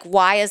most like,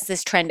 why is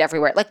this trend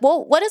everywhere? Like,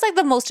 well, what is like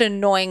the most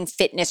annoying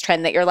fitness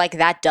trend that you're like,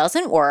 that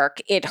doesn't work,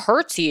 it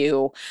hurts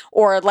you,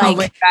 or like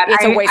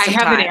it's a waste of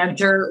time? I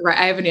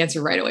have an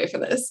answer right away for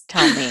this.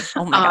 Tell me.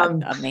 Oh my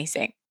God,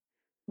 amazing.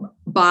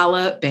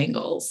 Bala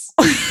bangles.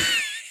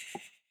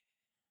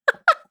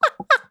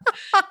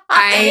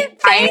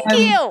 Thank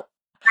you.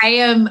 I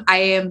am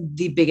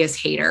the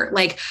biggest hater.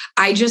 Like,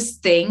 I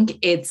just think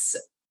it's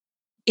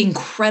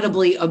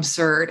incredibly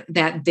absurd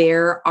that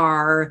there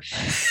are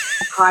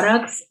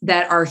products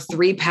that are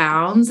 3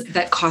 pounds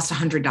that cost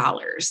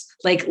 $100.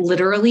 Like,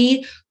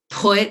 literally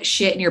put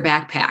shit in your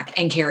backpack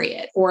and carry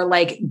it, or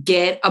like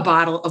get a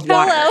bottle of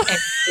water Hello. and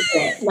drink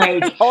it.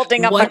 Like,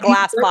 Holding up a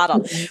glass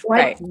bottle.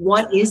 Right.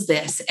 What is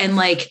this? And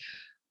like,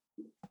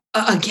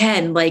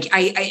 again, like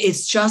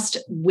it's just,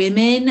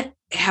 women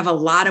have a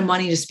lot of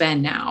money to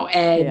spend now,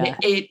 and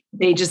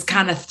they just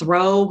kind of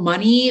throw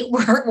money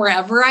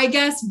wherever, I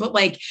guess. But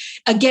like,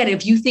 again,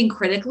 if you think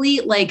critically,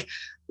 like,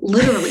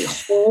 literally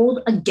hold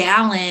a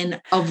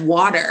gallon of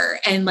water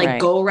and like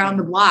go around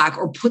the block,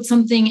 or put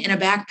something in a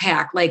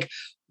backpack. Like,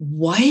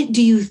 what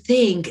do you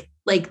think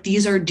like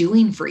these are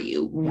doing for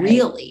you,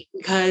 really?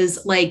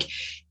 Because like,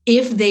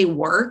 if they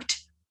worked,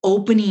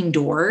 opening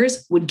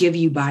doors would give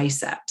you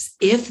biceps.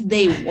 If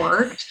they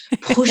worked,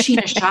 pushing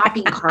a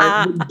shopping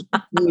cart would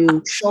give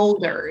you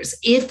shoulders.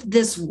 If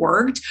this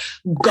worked,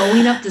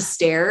 going up the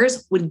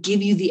stairs would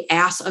give you the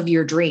ass of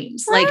your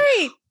dreams. Like,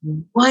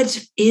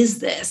 what is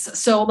this?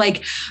 So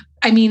like,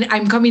 I mean,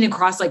 I'm coming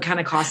across like kind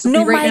of costly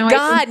right now. No,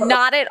 my God,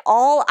 not at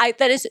all.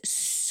 That is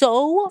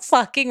so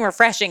fucking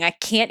refreshing. I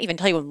can't even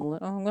tell you.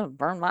 I'm gonna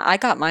burn mine. I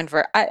got mine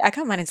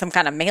in some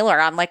kind of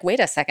mailer. I'm like, wait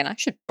a second, I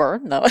should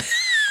burn those.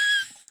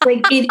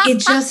 Like,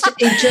 it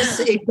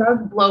does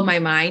blow my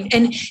mind.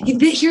 And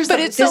here's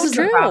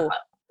the problem.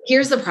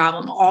 Here's the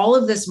problem. All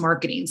of this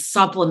marketing,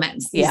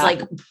 supplements, these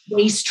like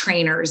waist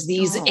trainers,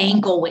 these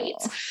ankle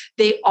weights,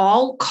 they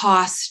all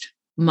cost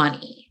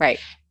money. Right.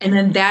 And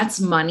then that's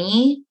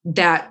money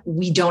that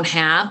we don't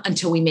have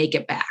until we make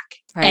it back.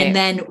 Right. And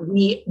then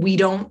we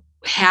don't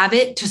have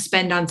it to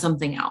spend on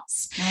something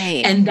else.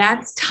 Right. And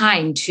that's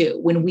time too.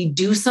 When we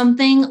do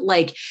something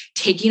like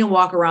taking a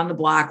walk around the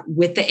block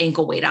with the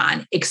ankle weight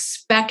on,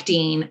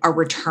 expecting a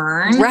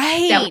return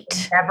that will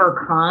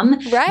never come,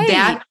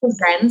 that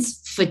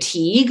presents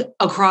fatigue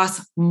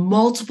across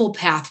multiple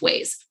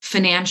pathways: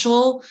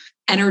 financial,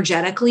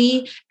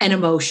 energetically, and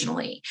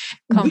emotionally.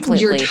 Completely.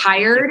 You're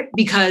tired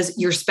because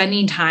you're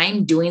spending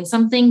time doing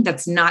something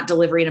that's not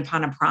delivering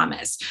upon a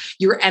promise.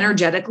 You're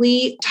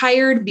energetically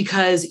tired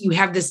because you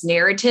have this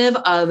narrative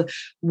of,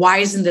 why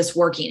isn't this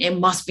working? It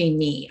must be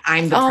me.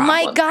 I'm the problem. Oh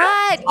my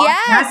God.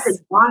 That's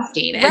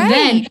exhausting. And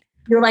then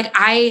you're like,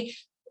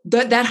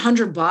 that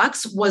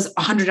 $100 was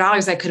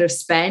 $100 I could have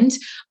spent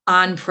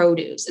on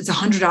produce. It's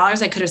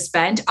 $100 I could have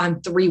spent on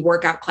 3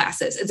 workout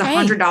classes. It's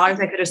 $100 I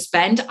could have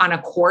spent on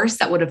a course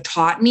that would have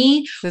taught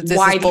me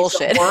why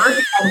bullshit work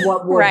and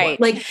what would work.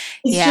 Like,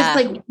 it's just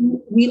like,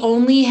 we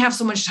only have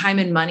so much time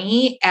and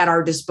money at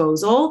our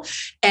disposal.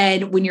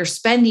 And when you're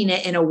spending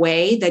it in a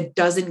way that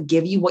doesn't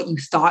give you what you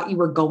thought you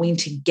were going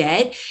to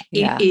get,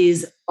 it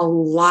is a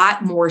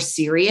lot more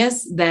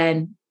serious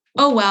than,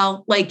 oh,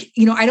 well, like,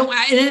 you know,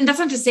 and that's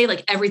not to say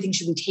like everything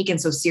should be taken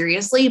so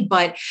seriously,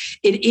 but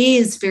it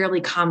is fairly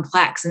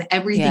complex, and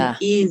everything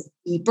is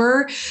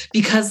deeper,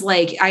 because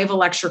like, I have a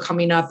lecture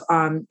coming up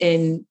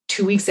in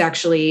 2 weeks,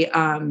 actually,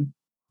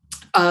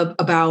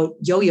 about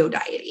yo-yo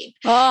dieting.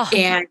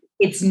 And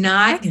it's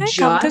not just,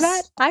 come to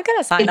that? I'm going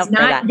to sign up for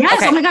that. Yes.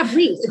 Okay. Oh my God,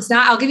 please. It's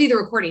not, I'll give you the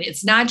recording.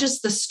 It's not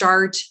just the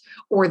start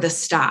or the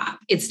stop.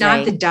 It's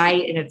not the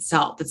diet in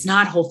itself. It's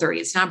not Whole30.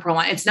 It's not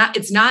Pro-Line. It's not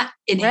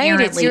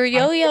inherently. It's your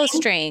yo-yo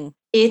string.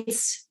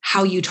 It's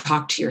how you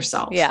talk to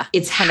yourself. Yeah.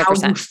 It's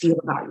 100%. How you feel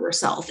about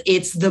yourself.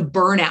 It's the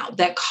burnout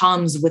that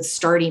comes with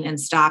starting and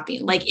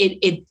stopping. Like,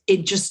 it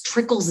just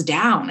trickles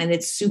down, and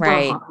it's super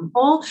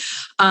harmful.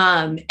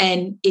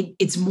 And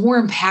it's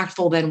more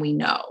impactful than we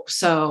know.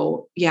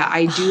 So yeah,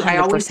 I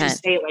 100%. Always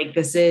just say like,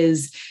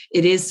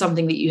 it is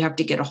something that you have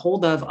to get a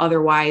hold of.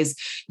 Otherwise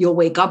you'll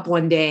wake up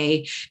one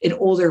day, an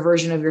older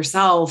version of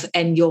yourself,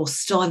 and you'll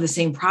still have the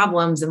same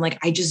problems. And like,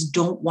 I just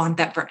don't want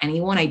that for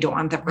anyone. I don't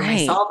want that for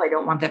myself. I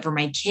don't want that for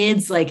my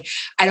kids. Like,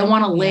 I don't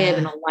want to live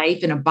in a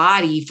life, in a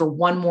body for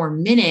one more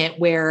minute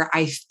where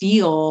I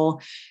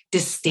feel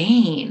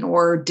disdain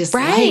or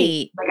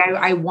dislike. Like,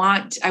 I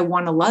want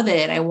to love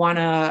it. I want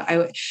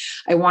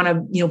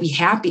to, be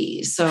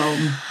happy. So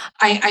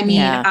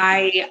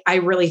I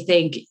really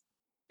think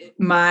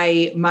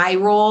my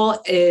role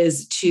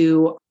is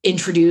to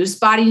introduce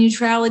body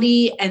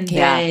neutrality, and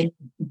then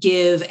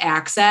give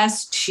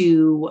access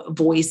to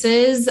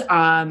voices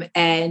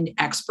and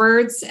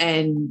experts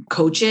and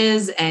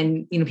coaches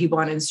and people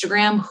on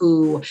Instagram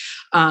who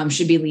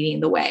should be leading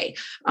the way.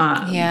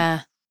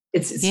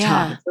 It's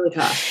tough. It's really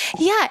tough.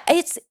 Yeah,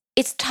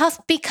 it's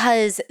tough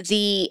because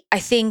I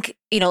think,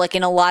 like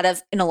in a lot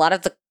of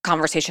the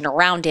conversation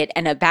around it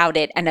and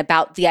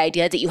about the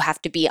idea that you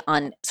have to be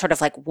on sort of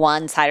like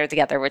one side or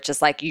the other, which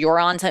is like you're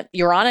on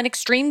an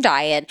extreme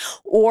diet,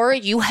 or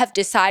you have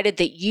decided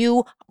that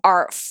you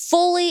have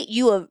fully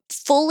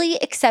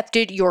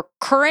accepted your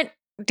current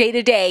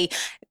day-to-day.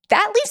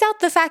 That leaves out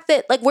the fact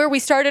that, like, where we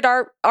started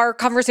our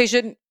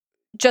conversation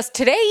just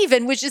today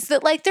even, which is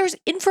that like there's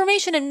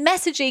information and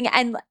messaging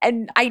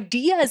and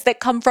ideas that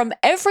come from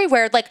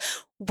everywhere. Like,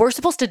 we're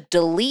supposed to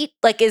delete,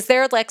 like, is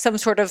there like some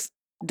sort of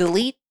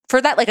delete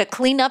for that, like a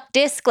cleanup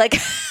disc? Like,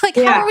 like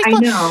how Yeah, are we I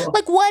supposed, know.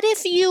 like, what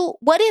if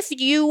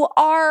you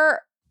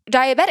are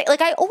diabetic?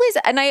 Like I always,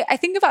 and I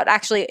think about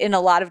actually in a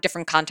lot of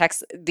different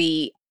contexts,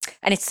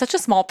 and it's such a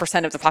small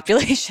percent of the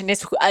population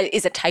is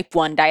a type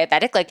 1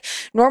 diabetic. Like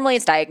normally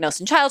it's diagnosed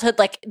in childhood.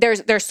 Like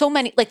there's so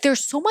many, like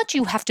there's so much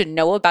you have to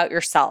know about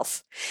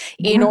yourself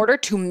in Yeah. order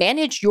to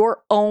manage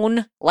your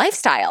own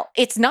lifestyle.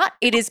 It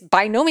is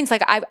by no means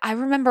like I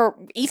remember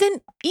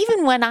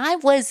even when I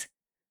was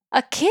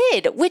a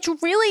kid, which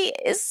really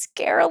is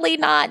scarily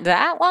not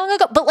that long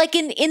ago, but like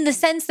in the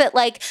sense that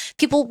like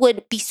people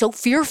would be so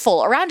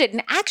fearful around it.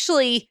 And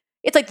actually,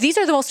 it's like these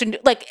are the most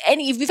like,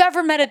 and if you've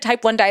ever met a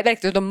type 1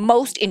 diabetic, they're the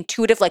most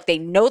intuitive. Like they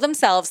know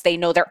themselves, they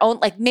know their own,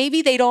 like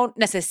maybe they don't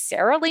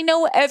necessarily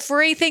know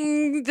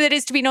everything that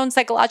is to be known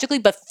psychologically,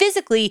 but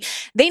physically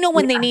they know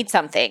when they need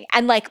something,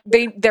 and like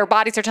their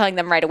bodies are telling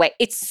them right away.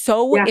 It's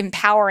so Yeah.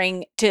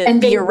 empowering to And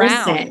be they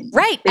around, listen.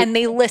 right? And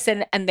they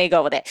listen and they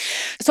go with it.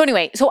 So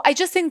anyway, so I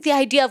just think the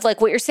idea of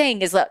like what you're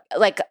saying is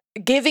like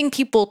giving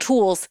people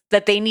tools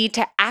that they need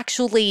to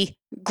actually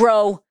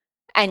grow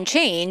and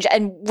change,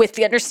 and with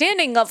the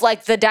understanding of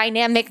like the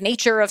dynamic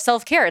nature of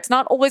self-care. It's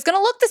not always going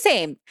to look the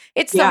same.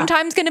 It's Yeah.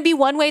 sometimes going to be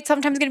one way, it's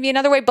sometimes going to be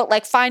another way, but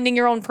like finding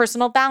your own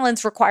personal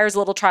balance requires a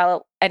little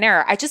trial and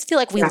error. I just feel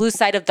like we lose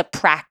sight of the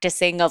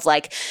practicing of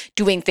like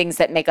doing things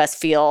that make us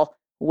feel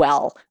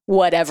well,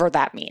 whatever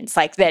that means.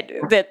 Like that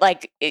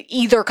like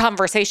either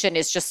conversation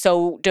is just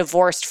so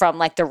divorced from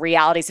like the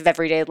realities of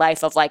everyday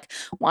life of like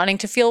wanting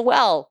to feel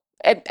well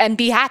and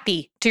be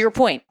happy, to your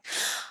point.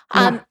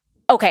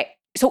 Okay.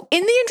 So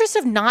in the interest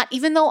of not,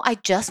 even though I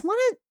just want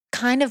to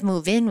kind of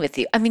move in with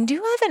you, I mean, do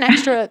you have an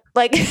extra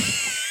like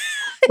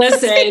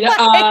Listen,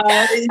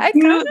 I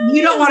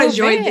you don't want to move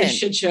join this in.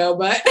 shit show,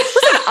 but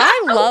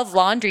I love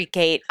laundry,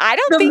 Kate. I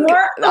don't the think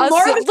more the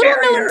little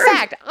merrier. known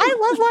fact. I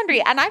love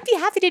laundry, and I'd be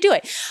happy to do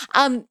it.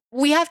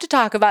 We have to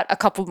talk about a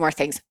couple more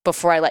things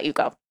before I let you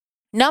go.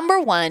 Number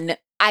one,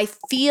 I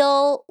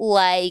feel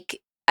like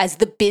as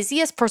the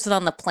busiest person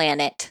on the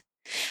planet,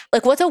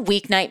 like what's a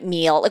weeknight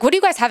meal? Like what are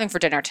you guys having for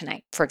dinner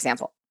tonight, for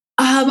example?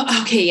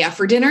 Okay, yeah.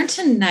 For dinner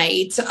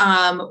tonight,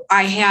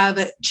 I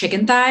have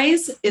chicken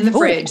thighs in the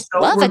fridge. So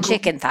love a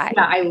chicken thigh.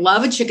 Yeah, I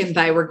love a chicken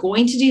thigh. We're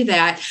going to do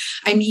that.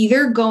 I'm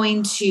either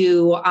going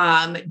to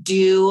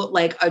do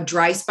like a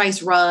dry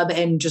spice rub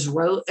and just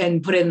roast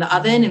and put it in the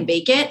oven and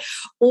bake it,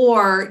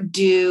 or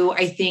do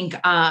I think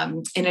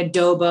an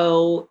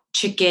adobo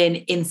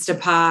chicken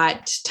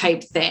Instapot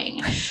type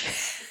thing.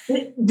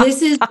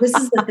 This is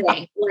the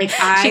thing. Like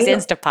she's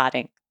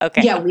Instapotting.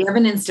 Okay. Yeah, we have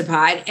an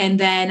Instapot. And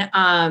then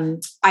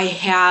I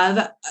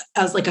have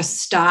as like a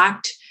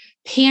stocked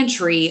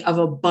pantry of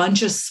a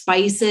bunch of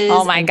spices.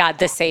 Oh my God,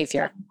 the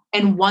savior.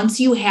 And once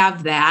you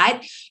have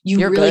that,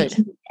 you're really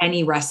can do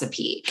any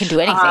recipe. Can do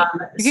anything.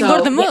 You can go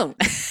to the moon.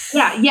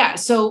 Yeah.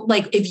 So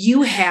like if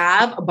you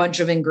have a bunch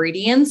of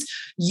ingredients,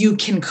 you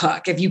can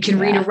cook. If you can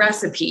read a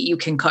recipe, you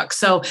can cook.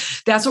 So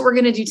that's what we're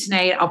going to do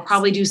tonight. I'll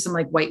probably do some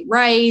like white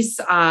rice.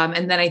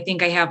 And then I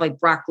think I have like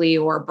broccoli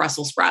or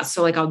Brussels sprouts.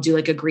 So like I'll do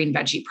like a green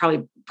veggie,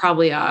 probably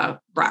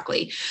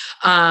broccoli.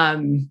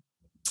 And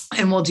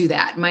we'll do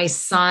that. My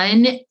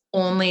son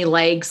only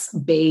likes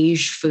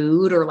beige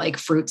food or like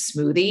fruit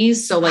smoothies.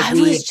 So like I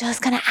was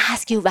just going to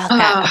ask you about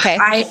that. Okay.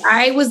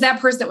 I was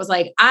that person that was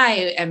like,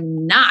 I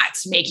am not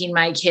making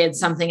my kid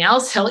something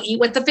else. He'll eat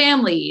what the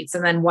family eats.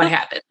 And then what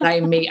happens?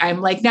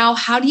 I'm like, now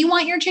how do you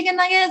want your chicken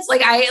nuggets?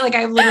 I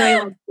literally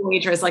like the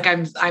waitress, like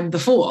I'm the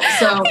fool.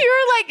 So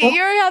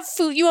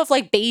you have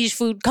like beige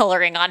food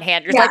coloring on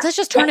hand. You're like, let's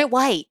just turn it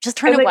white. Just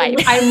turn it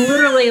white. I'm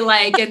literally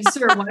like, and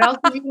sir, what else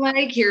do you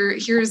like?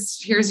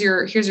 Here's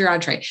your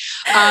entree.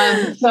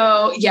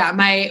 So yeah,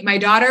 my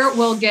daughter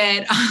will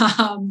get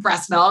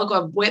breast milk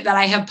that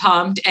I have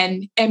pumped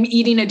and am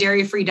eating a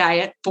dairy-free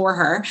diet for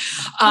her.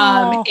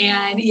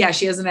 And yeah,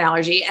 she has an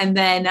allergy. And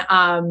then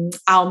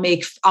I'll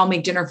make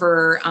dinner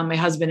for my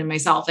husband and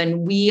myself.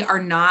 And we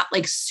are not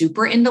like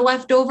super into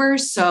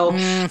leftovers. So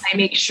I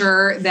make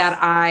sure that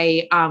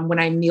I when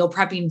I'm meal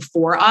prepping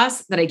for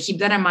us, that I keep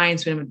that in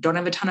mind so we don't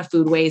have a ton of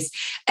food waste,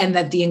 and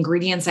that the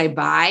ingredients I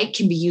buy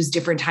can be used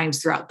different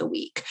times throughout the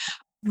week.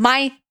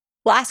 My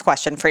last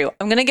question for you.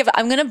 I'm going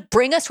to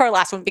bring us to our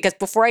last one, because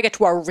before I get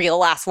to our real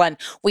last one,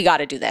 we got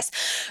to do this.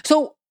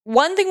 So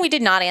one thing we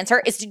did not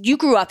answer is, you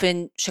grew up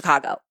in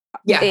Chicago.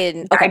 Yeah.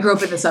 I grew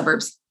up in the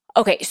suburbs.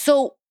 Okay.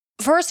 So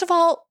first of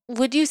all,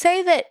 would you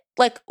say that,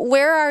 like,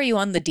 where are you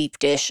on the deep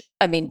dish?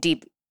 I mean,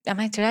 did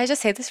I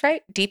just say this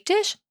right? Deep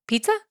dish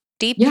pizza?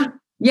 Deep. Yeah.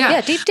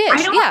 Yeah, deep dish.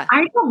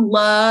 I don't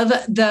love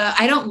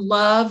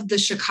the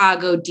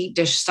Chicago deep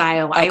dish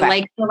style. Okay.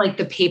 I like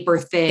the paper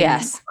thin.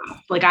 Yes.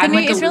 Like I'm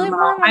like it's a really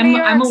more I'm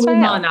a Lou style.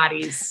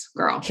 Malnati's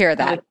girl. Hear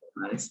that.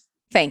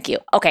 Thank you.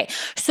 Okay.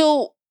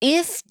 So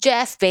if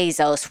Jeff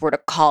Bezos were to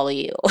call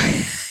you,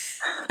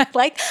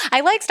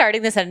 I like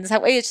starting the sentence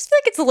that way. It's just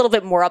like it's a little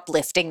bit more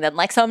uplifting than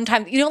like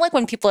sometimes, like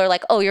when people are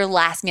like, oh, your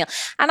last meal.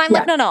 And I'm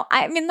like, no.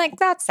 I mean, like,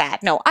 that's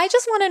sad. No, I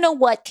just want to know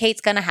what Kate's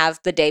going to have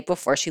the day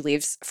before she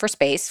leaves for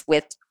space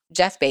with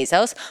Jeff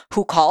Bezos,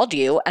 who called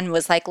you and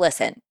was like,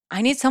 listen,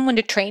 I need someone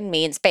to train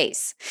me in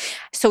space.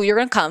 So you're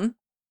going to come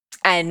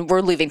and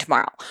we're leaving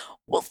tomorrow.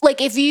 Well,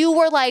 like if you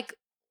were like,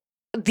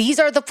 these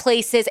are the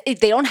places, they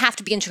don't have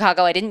to be in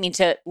Chicago. I didn't mean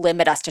to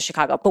limit us to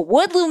Chicago, but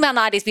would Lou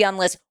Malnati's be on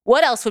the list?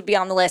 What else would be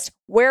on the list?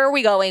 Where are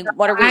we going?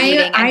 What are we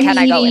eating? And can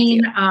I go with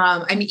you?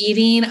 I'm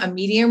eating a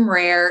medium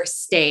rare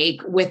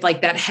steak with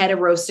like that head of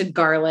roasted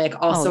garlic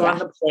also on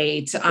the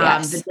plate.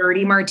 The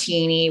dirty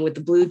martini with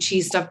the blue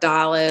cheese stuffed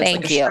olives.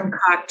 Thank like you. A shrimp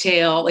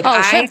cocktail. Like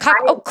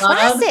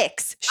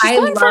classics. She's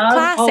going for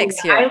classics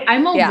here.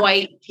 I'm a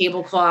white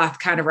tablecloth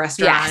kind of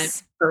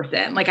restaurant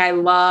person. Like I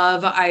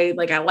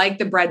like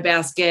the bread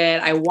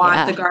basket. I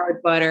want the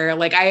garlic butter.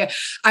 Like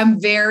I'm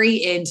very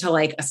into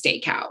like a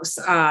steakhouse.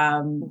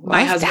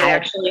 My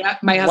husband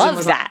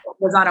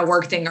was on a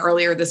work thing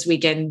earlier this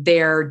weekend.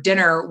 Their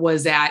dinner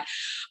was at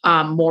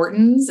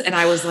Morton's. And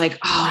I was like,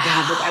 oh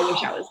God, like, I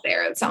wish I was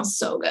there. It sounds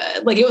so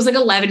good. Like it was like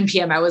 11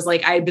 PM. I was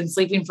like, I had been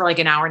sleeping for like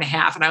an hour and a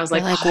half. And I was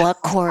like, what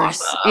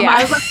course? Awesome. Yeah.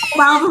 I was like,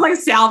 I was like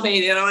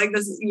salivating. I'm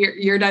like,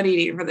 you're done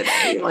eating for the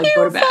day. Like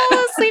go to bed.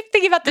 Fall asleep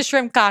thinking about the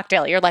shrimp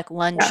cocktail. You're like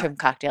one shrimp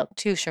cocktail,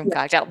 two shrimp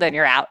cocktail, then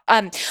you're out.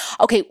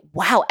 Okay.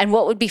 Wow. And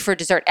what would be for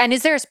dessert? And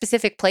is there a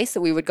specific place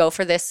that we would go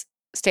for this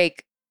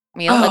steak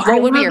meal? Like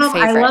what would be your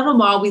favorite? I love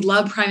them all. We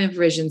love Prime and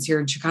Provisions here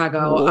in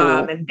Chicago.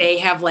 And they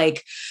have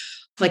like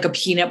a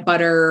peanut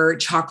butter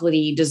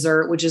chocolatey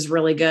dessert, which is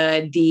really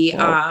good.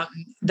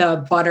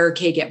 The butter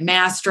cake at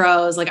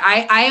Mastro's. Like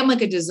I am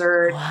like a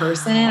dessert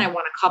person. I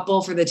want a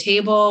couple for the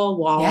table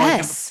while I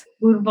have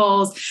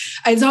spoonfuls.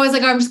 It's always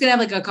like, I'm just gonna have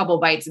like a couple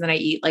bites and then I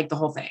eat like the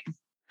whole thing.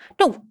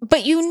 No,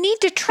 but you need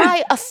to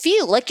try a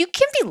few. Like you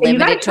can't be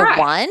limited to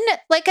one.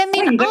 Like, I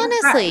mean,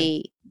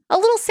 honestly, a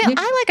little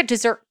I like a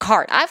dessert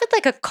cart. I would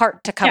like a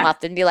cart to come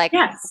up and be like,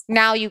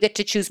 now you get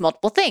to choose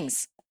multiple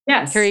things.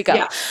 Yes. Here you go.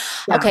 Yeah.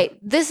 Okay.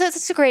 This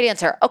is a great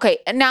answer. Okay.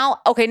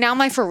 Now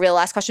my for real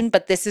last question,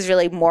 but this is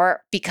really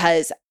more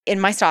because in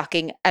my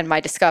stalking and my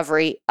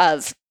discovery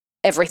of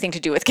everything to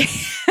do with Kate,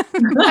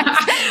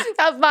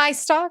 of my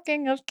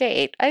stalking of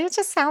Kate, it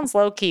just sounds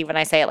low key when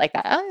I say it like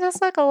that. Oh,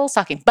 that's like a little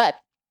stalking, but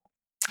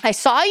I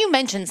saw you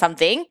mention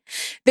something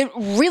that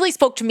really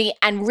spoke to me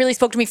and really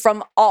spoke to me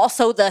from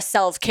also the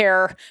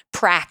self-care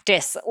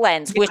practice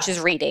lens, which is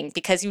reading,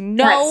 because you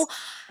know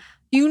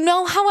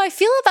how I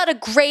feel about a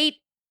great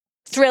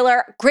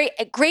thriller.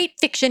 Great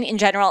fiction in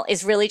general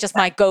is really just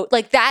my go.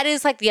 Like that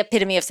is like the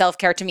epitome of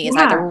self-care to me, is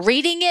either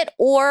reading it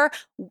or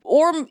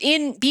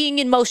in being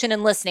in motion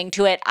and listening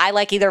to it. I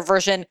like either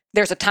version.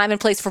 There's a time and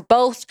place for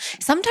both.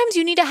 Sometimes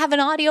you need to have an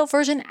audio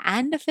version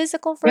and a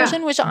physical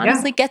version, which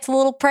honestly gets a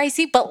little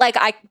pricey, but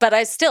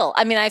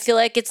I feel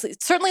like it's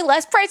certainly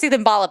less pricey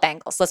than Bala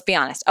Bangles. Let's be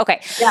honest.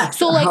 Okay. Yes.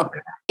 So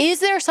is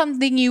there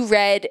something you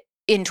read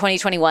in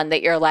 2021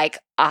 that you're like,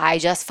 I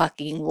just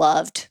fucking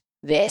loved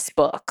this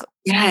book?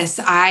 Yes,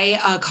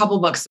 a couple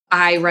books.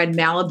 I read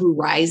Malibu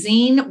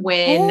Rising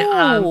when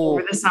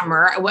over the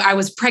summer. I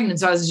was pregnant,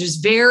 so I was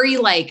just very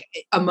like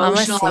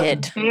emotional,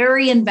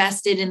 very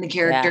invested in the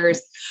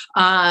characters.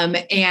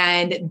 And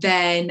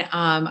then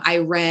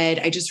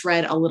I just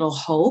read A Little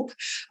Hope,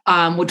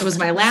 which was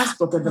my last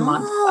book of the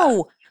month.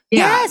 Oh.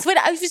 Yes, but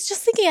I was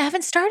just thinking I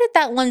haven't started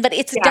that one, but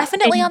it's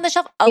definitely on the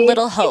shelf. A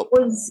Little Hope.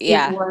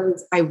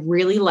 I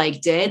really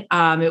liked it.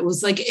 It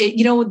was like,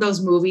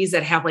 those movies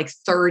that have like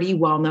 30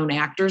 well-known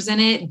actors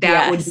in it,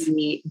 that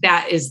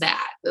is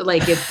that.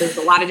 Like there's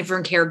a lot of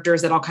different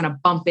characters that all kind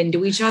of bump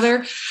into each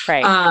other.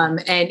 Right.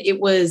 And it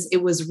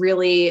was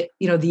really,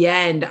 the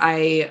end,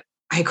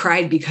 I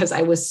cried because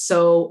I was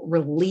so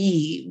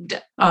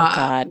relieved. Oh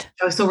God.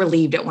 I was so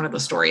relieved at one of the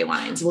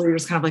storylines where you're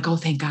just kind of like, oh,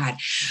 thank God.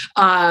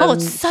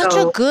 It's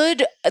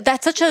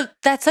that's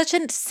such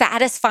a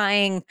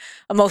satisfying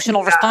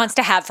emotional response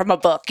to have from a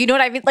book. You know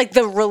what I mean? Like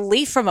the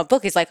relief from a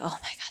book is like, oh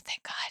my God,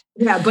 thank God.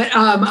 Yeah. But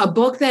a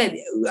book that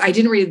I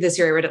didn't read this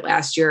year, I read it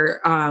last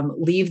year,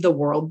 Leave the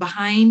World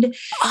Behind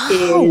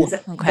is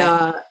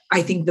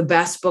I think the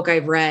best book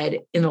I've read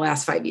in the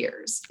last 5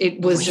 years.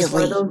 It was just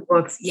one of those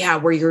books,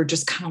 where you're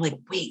just kind of like,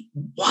 wait,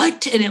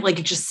 what? And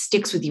it just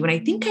sticks with you. And I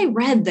think I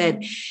read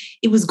that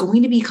it was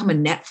going to become a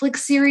Netflix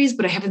series,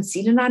 but I haven't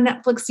seen it on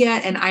Netflix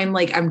yet. And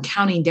I'm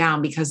counting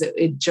down because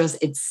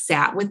it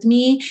sat with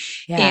me.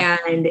 Yeah.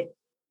 And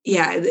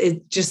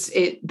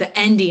the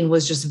ending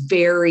was just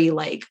very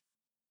like,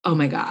 oh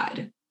my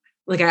God.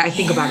 Like I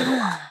think about it a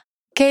lot.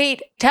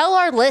 Kate, tell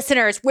our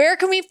listeners, where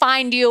can we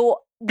find you?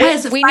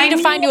 We need to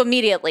find you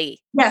immediately.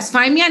 Yes.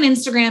 Find me on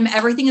Instagram.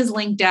 Everything is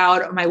linked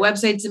out. My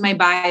website's in my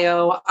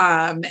bio.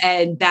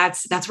 And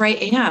that's where I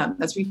am.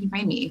 That's where you can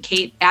find me.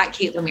 Kate at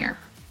Kate Lemire.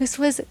 This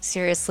was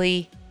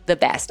seriously the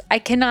best. I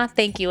cannot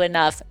thank you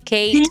enough.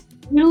 Kate. Thank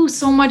you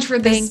so much for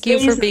this. Thank you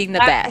for being the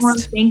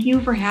best. Thank you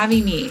for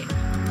having me.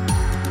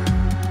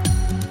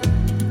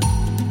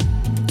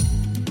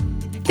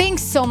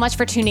 Thanks so much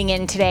for tuning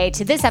in today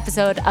to this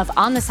episode of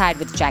On the Side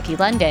with Jackie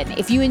London.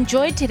 If you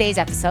enjoyed today's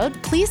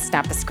episode, please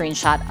snap a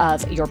screenshot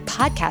of your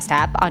podcast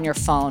app on your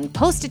phone,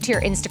 post it to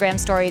your Instagram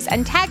stories,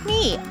 and tag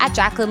me at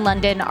Jacqueline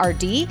London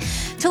RD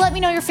to let me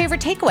know your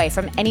favorite takeaway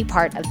from any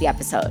part of the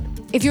episode.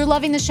 If you're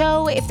loving the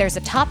show, if there's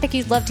a topic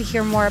you'd love to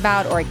hear more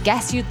about or a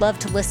guest you'd love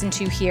to listen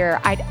to here,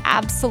 I'd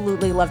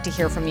absolutely love to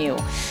hear from you.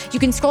 You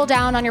can scroll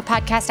down on your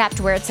podcast app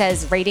to where it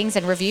says ratings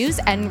and reviews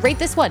and rate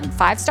this one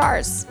 5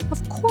 stars,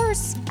 of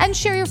course, and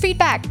share your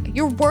feedback.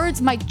 Your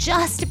words might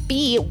just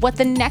be what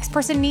the next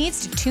person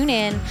needs to tune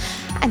in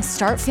and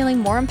start feeling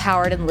more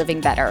empowered and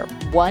living better,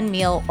 one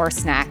meal or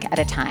snack at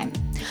a time.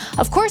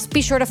 Of course,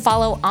 be sure to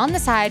follow On the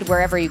Side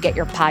wherever you get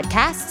your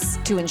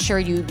podcasts to ensure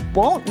you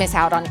won't miss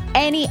out on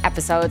any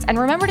episodes. And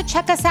remember to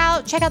check us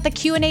out. Check out the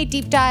Q&A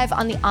deep dive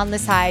on the On the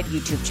Side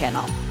YouTube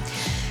channel.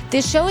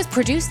 This show is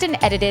produced and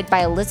edited by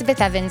Elizabeth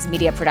Evans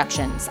Media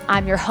Productions.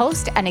 I'm your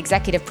host and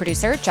executive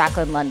producer,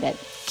 Jacqueline London.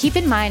 Keep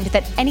in mind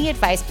that any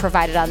advice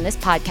provided on this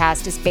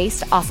podcast is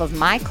based off of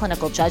my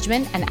clinical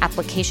judgment and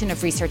application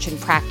of research and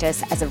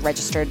practice as a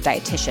registered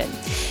dietitian,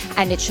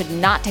 and it should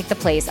not take the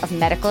place of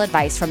medical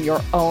advice from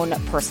your own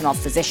personal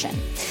physician.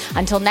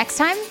 Until next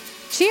time,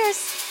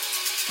 cheers.